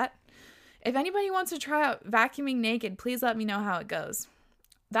love that. If anybody wants to try out vacuuming naked, please let me know how it goes.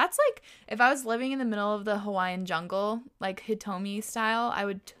 That's like, if I was living in the middle of the Hawaiian jungle, like Hitomi style, I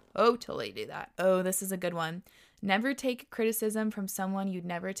would totally do that. Oh, this is a good one. Never take criticism from someone you'd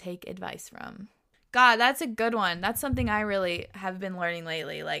never take advice from. God, that's a good one. That's something I really have been learning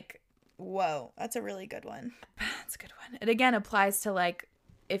lately. Like, whoa, that's a really good one. That's a good one. It again applies to like,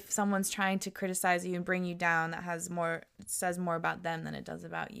 if someone's trying to criticize you and bring you down, that says more about them than it does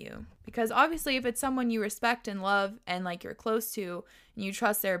about you. Because obviously if it's someone you respect and love and like you're close to and you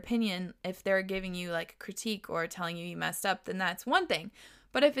trust their opinion, if they're giving you like a critique or telling you messed up, then that's one thing.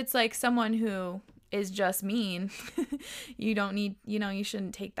 But if it's like someone who is just mean, you don't need, you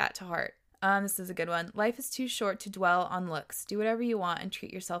shouldn't take that to heart. This is a good one. Life is too short to dwell on looks. Do whatever you want and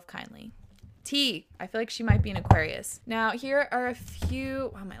treat yourself kindly. T. I feel like she might be an Aquarius. Now, here are a few...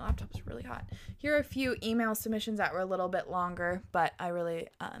 Wow, my laptop's really hot. Here are a few email submissions that were a little bit longer, but I really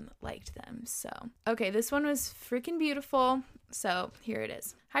liked them. So, okay, this one was freaking beautiful. So, here it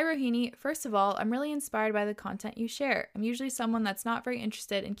is. Hi, Rohini. First of all, I'm really inspired by the content you share. I'm usually someone that's not very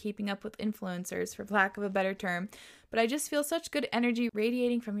interested in keeping up with influencers, for lack of a better term, but I just feel such good energy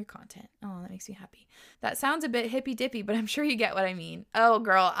radiating from your content. Oh, that makes me happy. That sounds a bit hippy-dippy, but I'm sure you get what I mean. Oh,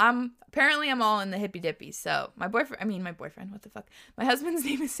 girl, I'm all in the hippy-dippy. So my boyfriend, what the fuck? My husband's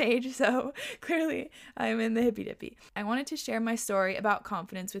name is Sage, so clearly I'm in the hippy-dippy. I wanted to share my story about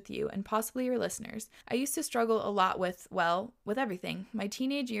confidence with you and possibly your listeners. I used to struggle a lot with everything. My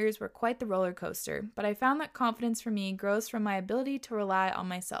teenage years were quite the roller coaster, but I found that confidence for me grows from my ability to rely on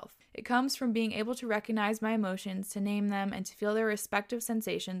myself. It comes from being able to recognize my emotions, to name them, and to feel their respective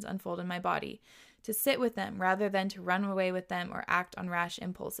sensations unfold in my body, to sit with them rather than to run away with them or act on rash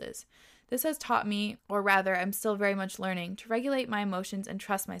impulses. This has taught me, or rather, I'm still very much learning, to regulate my emotions and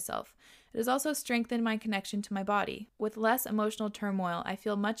trust myself. It has also strengthened my connection to my body. With less emotional turmoil, I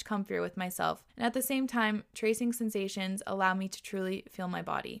feel much comfier with myself, and at the same time, tracing sensations allow me to truly feel my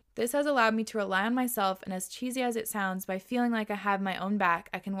body. This has allowed me to rely on myself, and as cheesy as it sounds, by feeling like I have my own back,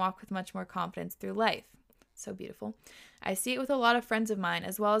 I can walk with much more confidence through life. So beautiful. I see it with a lot of friends of mine,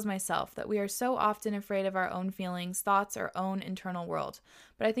 as well as myself, that we are so often afraid of our own feelings, thoughts, our own internal world.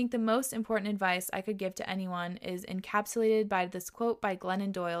 But I think the most important advice I could give to anyone is encapsulated by this quote by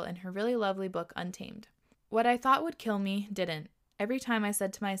Glennon Doyle in her really lovely book, Untamed. What I thought would kill me didn't. Every time I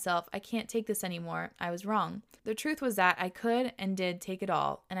said to myself, I can't take this anymore, I was wrong. The truth was that I could and did take it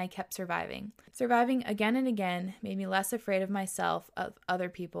all, and I kept surviving. Surviving again and again made me less afraid of myself, of other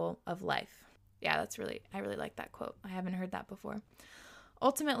people, of life. Yeah, I really like that quote. I haven't heard that before.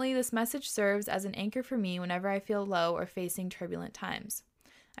 Ultimately, this message serves as an anchor for me whenever I feel low or facing turbulent times.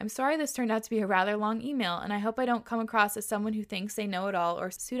 I'm sorry this turned out to be a rather long email, and I hope I don't come across as someone who thinks they know it all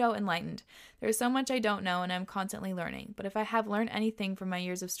or pseudo-enlightened. There's so much I don't know, and I'm constantly learning. But if I have learned anything from my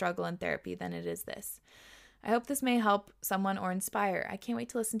years of struggle and therapy, then it is this. I hope this may help someone or inspire. I can't wait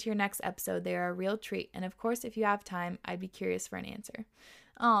to listen to your next episode. They are a real treat. And of course, if you have time, I'd be curious for an answer.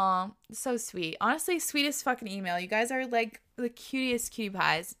 Aw, so sweet. Honestly, sweetest fucking email. You guys are like the cutest cutie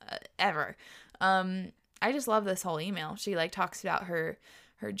pies ever. I just love this whole email. She like talks about her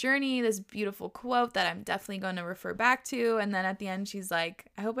journey, this beautiful quote that I'm definitely going to refer back to. And then at the end, she's like,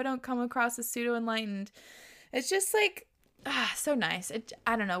 I hope I don't come across as pseudo-enlightened. It's just like, so nice.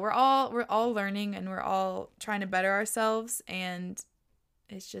 I don't know. We're all learning and we're all trying to better ourselves, and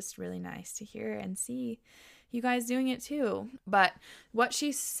it's just really nice to hear and see you guys doing it too. But what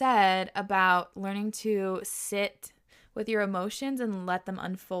she said about learning to sit with your emotions and let them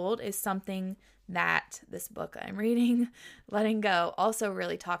unfold is something that this book I'm reading, Letting Go, also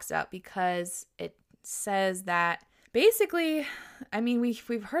really talks about, because it says that basically, I mean,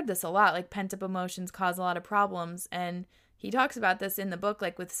 we've heard this a lot, like pent-up emotions cause a lot of problems, and he talks about this in the book,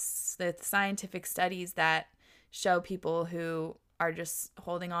 like with the scientific studies that show people who are just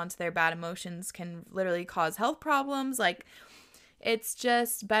holding on to their bad emotions can literally cause health problems. Like, it's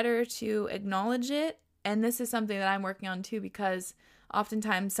just better to acknowledge it. And this is something that I'm working on too, because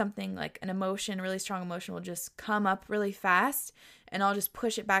oftentimes something like an emotion, a really strong emotion, will just come up really fast, and I'll just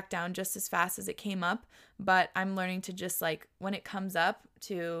push it back down just as fast as it came up. But I'm learning to just like, when it comes up,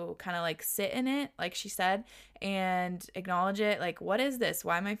 to kind of like sit in it, like she said, and acknowledge it. Like, what is this?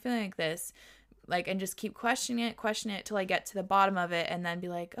 Why am I feeling like this? Like, and just keep questioning it till I get to the bottom of it, and then be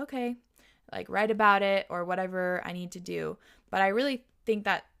like, okay, like write about it or whatever I need to do. But I really think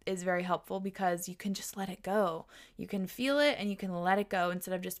that is very helpful, because you can just let it go. You can feel it and you can let it go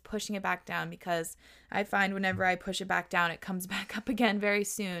instead of just pushing it back down, because I find whenever I push it back down, it comes back up again very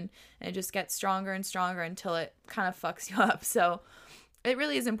soon, and it just gets stronger and stronger until it kind of fucks you up. So it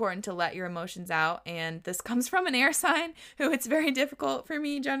really is important to let your emotions out, and this comes from an air sign who it's very difficult for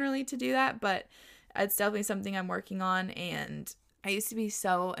me generally to do that, but it's definitely something I'm working on. And I used to be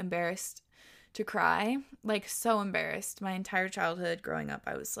so embarrassed to cry, like so embarrassed. My entire childhood growing up,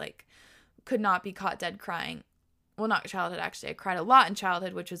 I was like, could not be caught dead crying. Well, not childhood, actually. I cried a lot in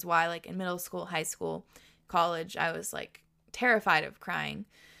childhood, which is why like in middle school, high school, college, I was like terrified of crying.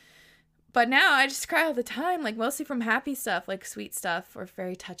 But now I just cry all the time, like mostly from happy stuff, like sweet stuff or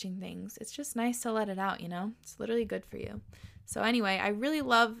very touching things. It's just nice to let it out, you know? It's literally good for you. So anyway, I really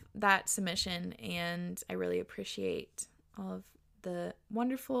love that submission, and I really appreciate all of the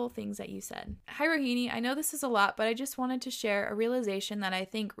wonderful things that you said. Hi, Rohini. I know this is a lot, but I just wanted to share a realization that I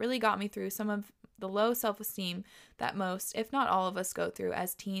think really got me through some of the low self-esteem that most, if not all of us, go through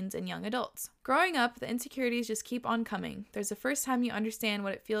as teens and young adults. Growing up, the insecurities just keep on coming. There's the first time you understand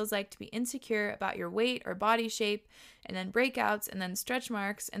what it feels like to be insecure about your weight or body shape, and then breakouts, and then stretch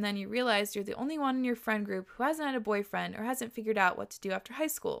marks, and then you realize you're the only one in your friend group who hasn't had a boyfriend or hasn't figured out what to do after high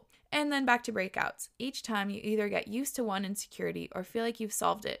school. And then back to breakouts. Each time you either get used to one insecurity or feel like you've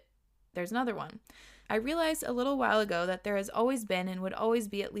solved it, there's another one. I realized a little while ago that there has always been and would always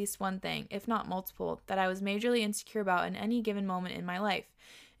be at least one thing, if not multiple, that I was majorly insecure about in any given moment in my life.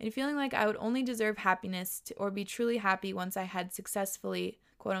 And feeling like I would only deserve happiness or be truly happy once I had successfully,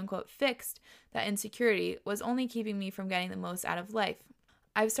 quote unquote, fixed that insecurity was only keeping me from getting the most out of life.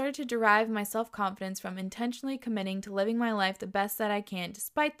 I've started to derive my self-confidence from intentionally committing to living my life the best that I can,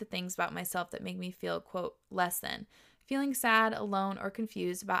 despite the things about myself that make me feel, quote, less than. Feeling sad, alone, or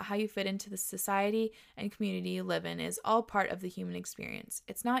confused about how you fit into the society and community you live in is all part of the human experience.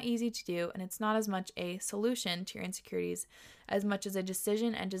 It's not easy to do, and it's not as much a solution to your insecurities as much as a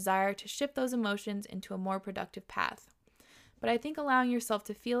decision and desire to shift those emotions into a more productive path. But I think allowing yourself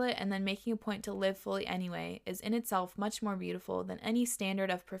to feel it and then making a point to live fully anyway is in itself much more beautiful than any standard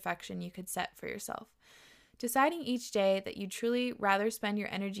of perfection you could set for yourself. Deciding each day that you'd truly rather spend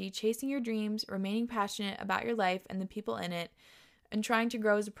your energy chasing your dreams, remaining passionate about your life and the people in it, and trying to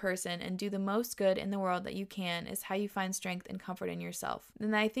grow as a person and do the most good in the world that you can is how you find strength and comfort in yourself.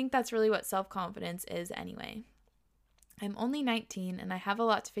 And I think that's really what self-confidence is anyway. I'm only 19 and I have a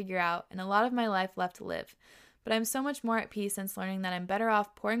lot to figure out and a lot of my life left to live. But I'm so much more at peace since learning that I'm better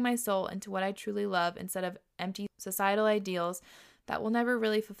off pouring my soul into what I truly love instead of empty societal ideals that will never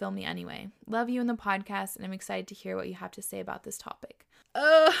really fulfill me anyway. Love you in the podcast, and I'm excited to hear what you have to say about this topic.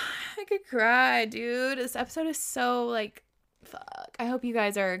 Oh, I could cry, dude. This episode is so, like, fuck. I hope you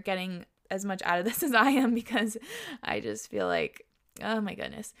guys are getting as much out of this as I am, because I just feel like, oh my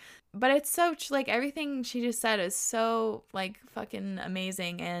goodness. But it's so, like, everything she just said is so, like, fucking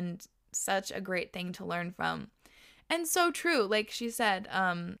amazing and such a great thing to learn from. And so true. Like she said,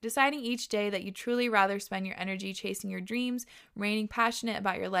 deciding each day that you truly rather spend your energy chasing your dreams, remaining passionate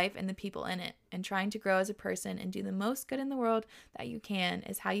about your life and the people in it, and trying to grow as a person and do the most good in the world that you can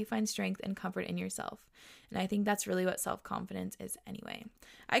is how you find strength and comfort in yourself. And I think that's really what self-confidence is anyway.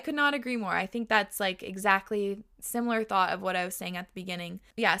 I could not agree more. I think that's like exactly similar thought of what I was saying at the beginning.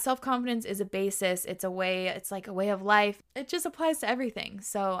 Yeah, self-confidence is a basis. It's like a way of life. It just applies to everything.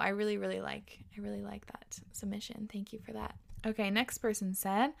 So I really like that submission. Thank you for that. Okay, next person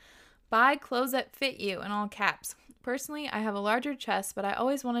said, buy clothes that fit you, in all caps. Personally, I have a larger chest, but I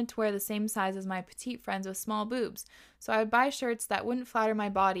always wanted to wear the same size as my petite friends with small boobs, so I would buy shirts that wouldn't flatter my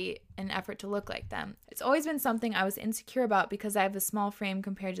body in an effort to look like them. It's always been something I was insecure about because I have a small frame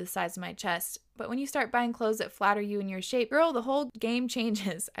compared to the size of my chest. But when you start buying clothes that flatter you and your shape, girl, the whole game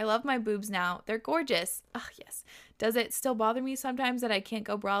changes. I love my boobs now. They're gorgeous. Ah, yes. Does it still bother me sometimes that I can't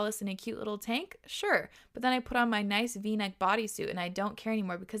go braless in a cute little tank? Sure. But then I put on my nice V-neck bodysuit and I don't care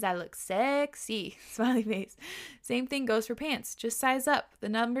anymore because I look sexy. Smiley face. Same thing goes for pants. Just size up. The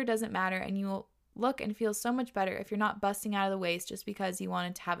number doesn't matter and you will look and feel so much better if you're not busting out of the waist just because you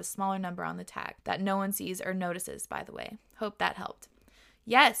wanted to have a smaller number on the tag that no one sees or notices, by the way. Hope that helped.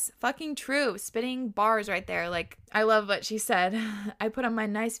 Yes, fucking true. Spitting bars right there. Like, I love what she said. I put on my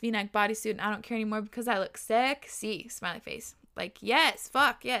nice V-neck bodysuit and I don't care anymore because I look sexy. Smiley face. Like, yes,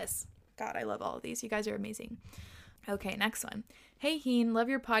 fuck, yes. God, I love all of these. You guys are amazing. Okay, next one. Hey, Heen, love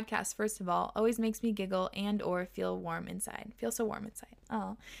your podcast, first of all. Always makes me giggle and or feel warm inside. Feel so warm inside.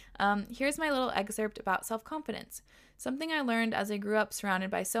 Oh. Here's my little excerpt about self-confidence. Something I learned as I grew up surrounded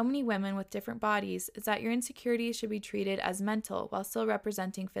by so many women with different bodies is that your insecurities should be treated as mental while still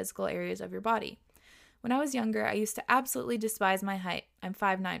representing physical areas of your body. When I was younger, I used to absolutely despise my height. I'm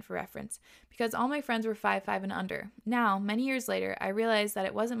 5'9" for reference, because all my friends were 5'5" and under. Now, many years later, I realized that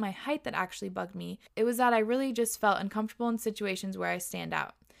it wasn't my height that actually bugged me. It was that I really just felt uncomfortable in situations where I stand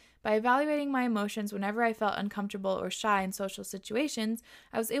out. By evaluating my emotions whenever I felt uncomfortable or shy in social situations,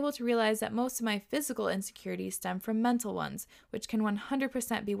 I was able to realize that most of my physical insecurities stem from mental ones, which can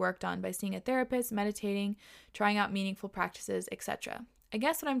 100% be worked on by seeing a therapist, meditating, trying out meaningful practices, etc. I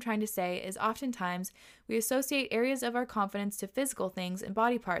guess what I'm trying to say is oftentimes we associate areas of our confidence to physical things and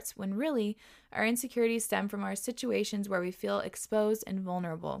body parts when really our insecurities stem from our situations where we feel exposed and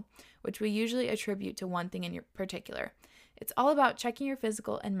vulnerable, which we usually attribute to one thing in particular. It's all about checking your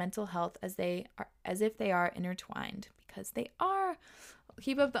physical and mental health as if they are intertwined, because they are.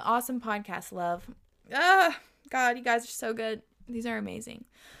 Keep up the awesome podcast, love. God, you guys are so good. These are amazing.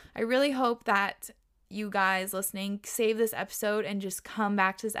 I really hope that you guys listening save this episode and just come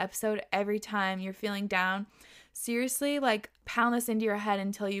back to this episode every time you're feeling down. Seriously, like pound this into your head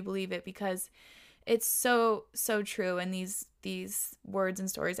until you believe it, because it's so true, and these words and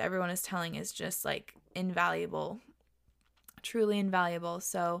stories everyone is telling is just like invaluable, truly invaluable.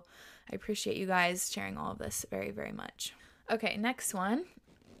 So I appreciate you guys sharing all of this very, very much. Okay, next one.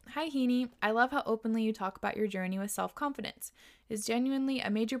 Hi, Heaney. I love how openly you talk about your journey with self-confidence. It's genuinely a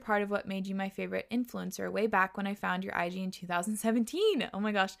major part of what made you my favorite influencer way back when I found your IG in 2017. Oh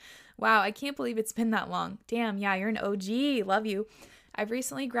my gosh. Wow, I can't believe it's been that long. Damn, yeah, you're an OG. Love you. I've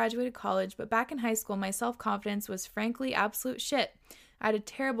recently graduated college, but back in high school, my self-confidence was frankly absolute shit. I had a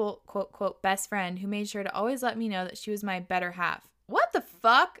terrible, quote, best friend who made sure to always let me know that she was my better half. What the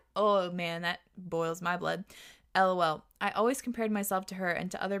fuck? Oh man, that boils my blood. LOL. I always compared myself to her and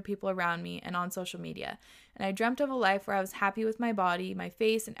to other people around me and on social media, and I dreamt of a life where I was happy with my body, my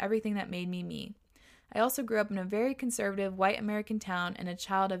face, and everything that made me me. I also grew up in a very conservative white American town and a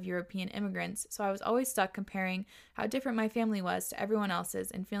child of European immigrants, so I was always stuck comparing how different my family was to everyone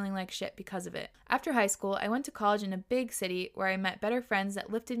else's and feeling like shit because of it. After high school, I went to college in a big city where I met better friends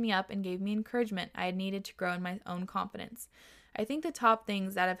that lifted me up and gave me encouragement I had needed to grow in my own confidence. I think the top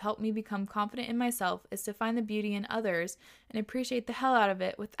things that have helped me become confident in myself is to find the beauty in others and appreciate the hell out of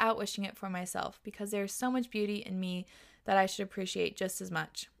it without wishing it for myself, because there's so much beauty in me that I should appreciate just as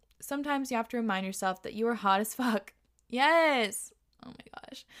much. Sometimes you have to remind yourself that you are hot as fuck. Yes! Oh my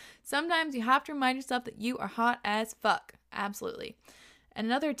gosh. Sometimes you have to remind yourself that you are hot as fuck. Absolutely. And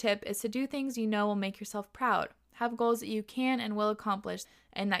another tip is to do things you know will make yourself proud. Have goals that you can and will accomplish,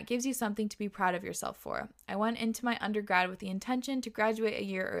 and that gives you something to be proud of yourself for. I went into my undergrad with the intention to graduate a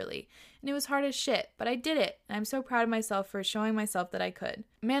year early, and it was hard as shit, but I did it, and I'm so proud of myself for showing myself that I could.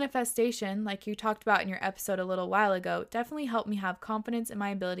 Manifestation, like you talked about in your episode a little while ago, definitely helped me have confidence in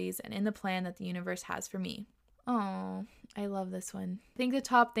my abilities and in the plan that the universe has for me. Oh, I love this one. I think the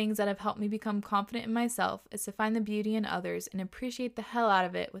top things that have helped me become confident in myself is to find the beauty in others and appreciate the hell out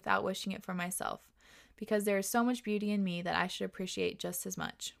of it without wishing it for myself, because there is so much beauty in me that I should appreciate just as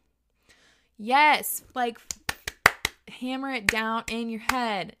much. Yes, like, hammer it down in your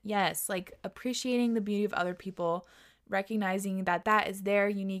head. Yes, like appreciating the beauty of other people, recognizing that that is their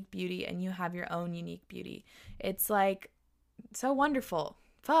unique beauty and you have your own unique beauty. It's like so wonderful.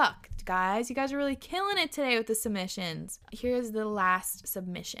 Fuck, guys. You guys are really killing it today with the submissions. Here's the last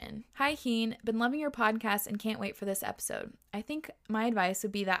submission. Hi, Heen. Been loving your podcast and can't wait for this episode. I think my advice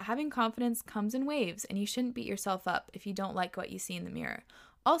would be that having confidence comes in waves and you shouldn't beat yourself up if you don't like what you see in the mirror.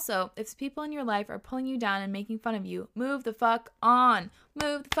 Also, if people in your life are pulling you down and making fun of you, move the fuck on.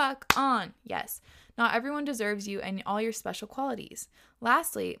 Move the fuck on. Yes. Not everyone deserves you and all your special qualities.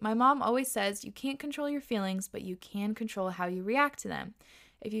 Lastly, my mom always says you can't control your feelings, but you can control how you react to them.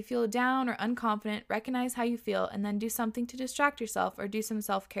 If you feel down or unconfident, recognize how you feel and then do something to distract yourself or do some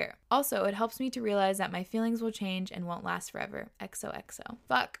self-care. Also, it helps me to realize that my feelings will change and won't last forever. XOXO.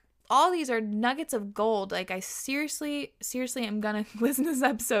 Fuck. All these are nuggets of gold. Like, I seriously am gonna listen to this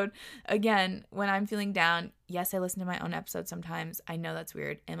episode again when I'm feeling down. Yes, I listen to my own episodes sometimes. I know that's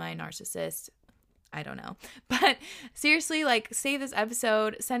weird. Am I a narcissist? I don't know. But seriously, like, save this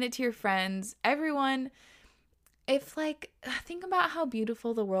episode, send it to your friends, everyone. If, like, think about how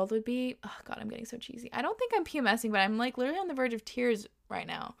beautiful the world would be. Oh, God, I'm getting so cheesy. I don't think I'm PMSing, but I'm, like, literally on the verge of tears right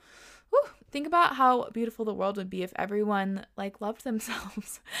now. Whew. Think about how beautiful the world would be if everyone, like, loved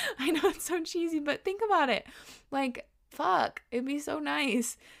themselves. I know it's so cheesy, but think about it. Like, fuck, it'd be so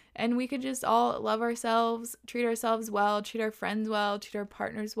nice. And we could just all love ourselves, treat ourselves well, treat our friends well, treat our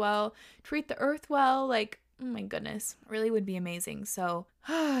partners well, treat the earth well. Like, oh my goodness, really would be amazing. So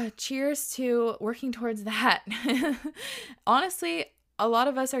cheers to working towards that. Honestly, a lot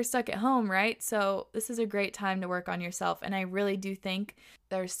of us are stuck at home, right? So this is a great time to work on yourself. And I really do think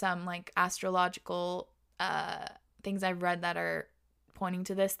there's some like astrological things I've read that are pointing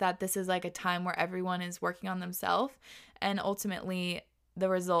to this, that this is like a time where everyone is working on themselves and ultimately the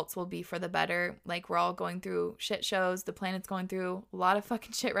results will be for the better. Like, we're all going through shit shows. The planet's going through a lot of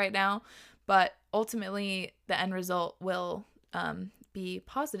fucking shit right now. But ultimately, the end result will be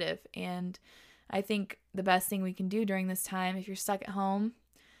positive. And I think the best thing we can do during this time, if you're stuck at home,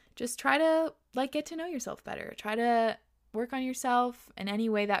 just try to, like, get to know yourself better. Try to work on yourself in any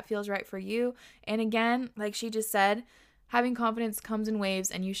way that feels right for you. And again, like she just said, having confidence comes in waves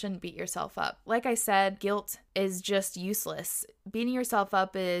and you shouldn't beat yourself up. Like I said, guilt is just useless. Beating yourself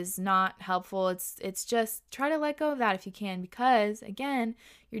up is not helpful. It's just try to let go of that if you can, because again,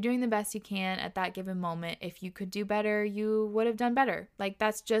 you're doing the best you can at that given moment. If you could do better, you would have done better. Like,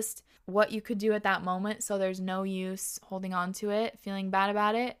 that's just what you could do at that moment. So there's no use holding on to it, feeling bad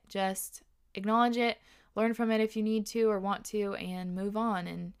about it. Just acknowledge it, learn from it if you need to or want to, and move on.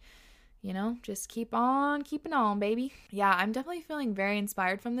 And you know, just keep on keeping on, baby. Yeah, I'm definitely feeling very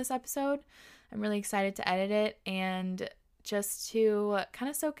inspired from this episode. I'm really excited to edit it and just to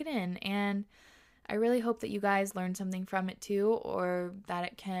kind of soak it in. And I really hope that you guys learn something from it too, or that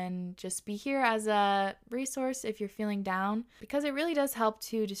it can just be here as a resource if you're feeling down, because it really does help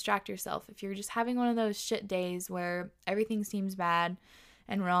to distract yourself. If you're just having one of those shit days where everything seems bad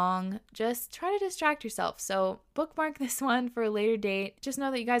and wrong, just try to distract yourself. So bookmark this one for a later date. Just know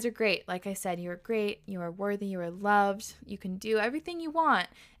that you guys are great. Like I said, you are great, you are worthy, you are loved, you can do everything you want.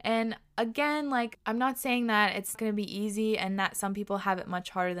 And again, like, I'm not saying that it's going to be easy and that some people have it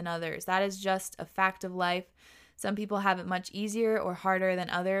much harder than others. That is just a fact of life. Some people have it much easier or harder than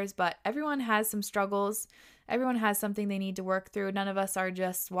others, but everyone has some struggles. Everyone has something they need to work through. None of us are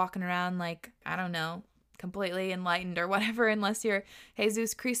just walking around like, I don't know, completely enlightened or whatever, unless you're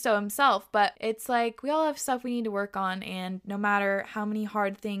Jesus Christo himself. But it's like, we all have stuff we need to work on, and no matter how many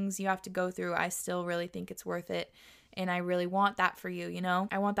hard things you have to go through, I still really think it's worth it. And I really want that for you, you know?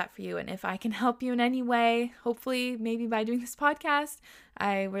 I want that for you. And if I can help you in any way, hopefully maybe by doing this podcast,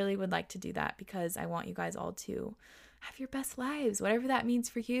 I really would like to do that, because I want you guys all to have your best lives, whatever that means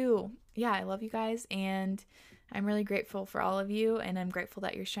for you. Yeah, I love you guys, and I'm really grateful for all of you, and I'm grateful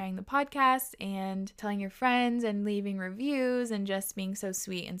that you're sharing the podcast and telling your friends and leaving reviews and just being so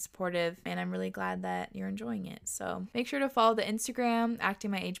sweet and supportive, and I'm really glad that you're enjoying it. So make sure to follow the Instagram,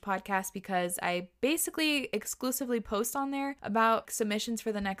 Acting My Age Podcast, because I basically exclusively post on there about submissions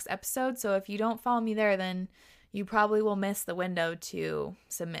for the next episode. So if you don't follow me there, then you probably will miss the window to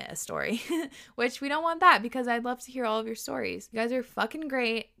submit a story, which we don't want that, because I'd love to hear all of your stories. You guys are fucking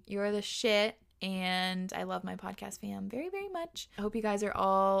great. You're the shit. And I love my podcast fam very, very much. I hope you guys are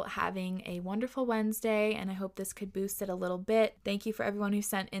all having a wonderful Wednesday, and I hope this could boost it a little bit. Thank you for everyone who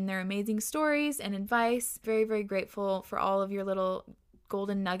sent in their amazing stories and advice. Very, very grateful for all of your little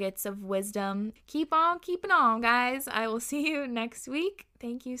golden nuggets of wisdom. Keep on keeping on, guys. I will see you next week.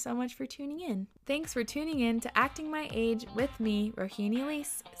 Thank you so much for tuning in. Thanks for tuning in to Acting My Age with me, Rohini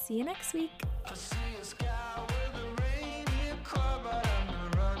Elise. See you next week.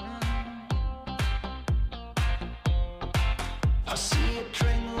 I see it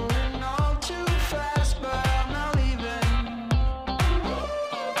trailing all too fast, but I'm not leaving.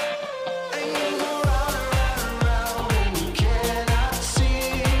 And you go round and round and round, and you cannot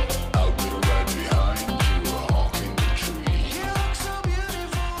see. I'll be right behind you, honking the tree. You look so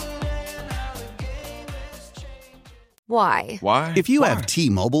beautiful today, and how the game is changing. Why? Why? If you have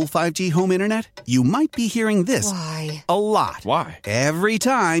T-Mobile 5G home internet, you might be hearing this Why? a lot. Why? Every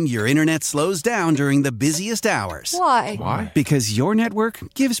time your internet slows down during the busiest hours. Why? Why? Because your network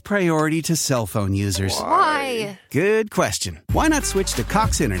gives priority to cell phone users. Why? Good question. Why not switch to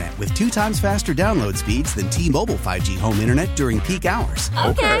Cox Internet with 2 times faster download speeds than T-Mobile 5G home internet during peak hours?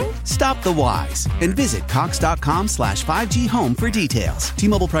 Okay. Stop the whys and visit cox.com/5G home for details.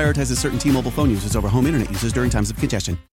 T-Mobile prioritizes certain T-Mobile phone users over home internet users during times of congestion.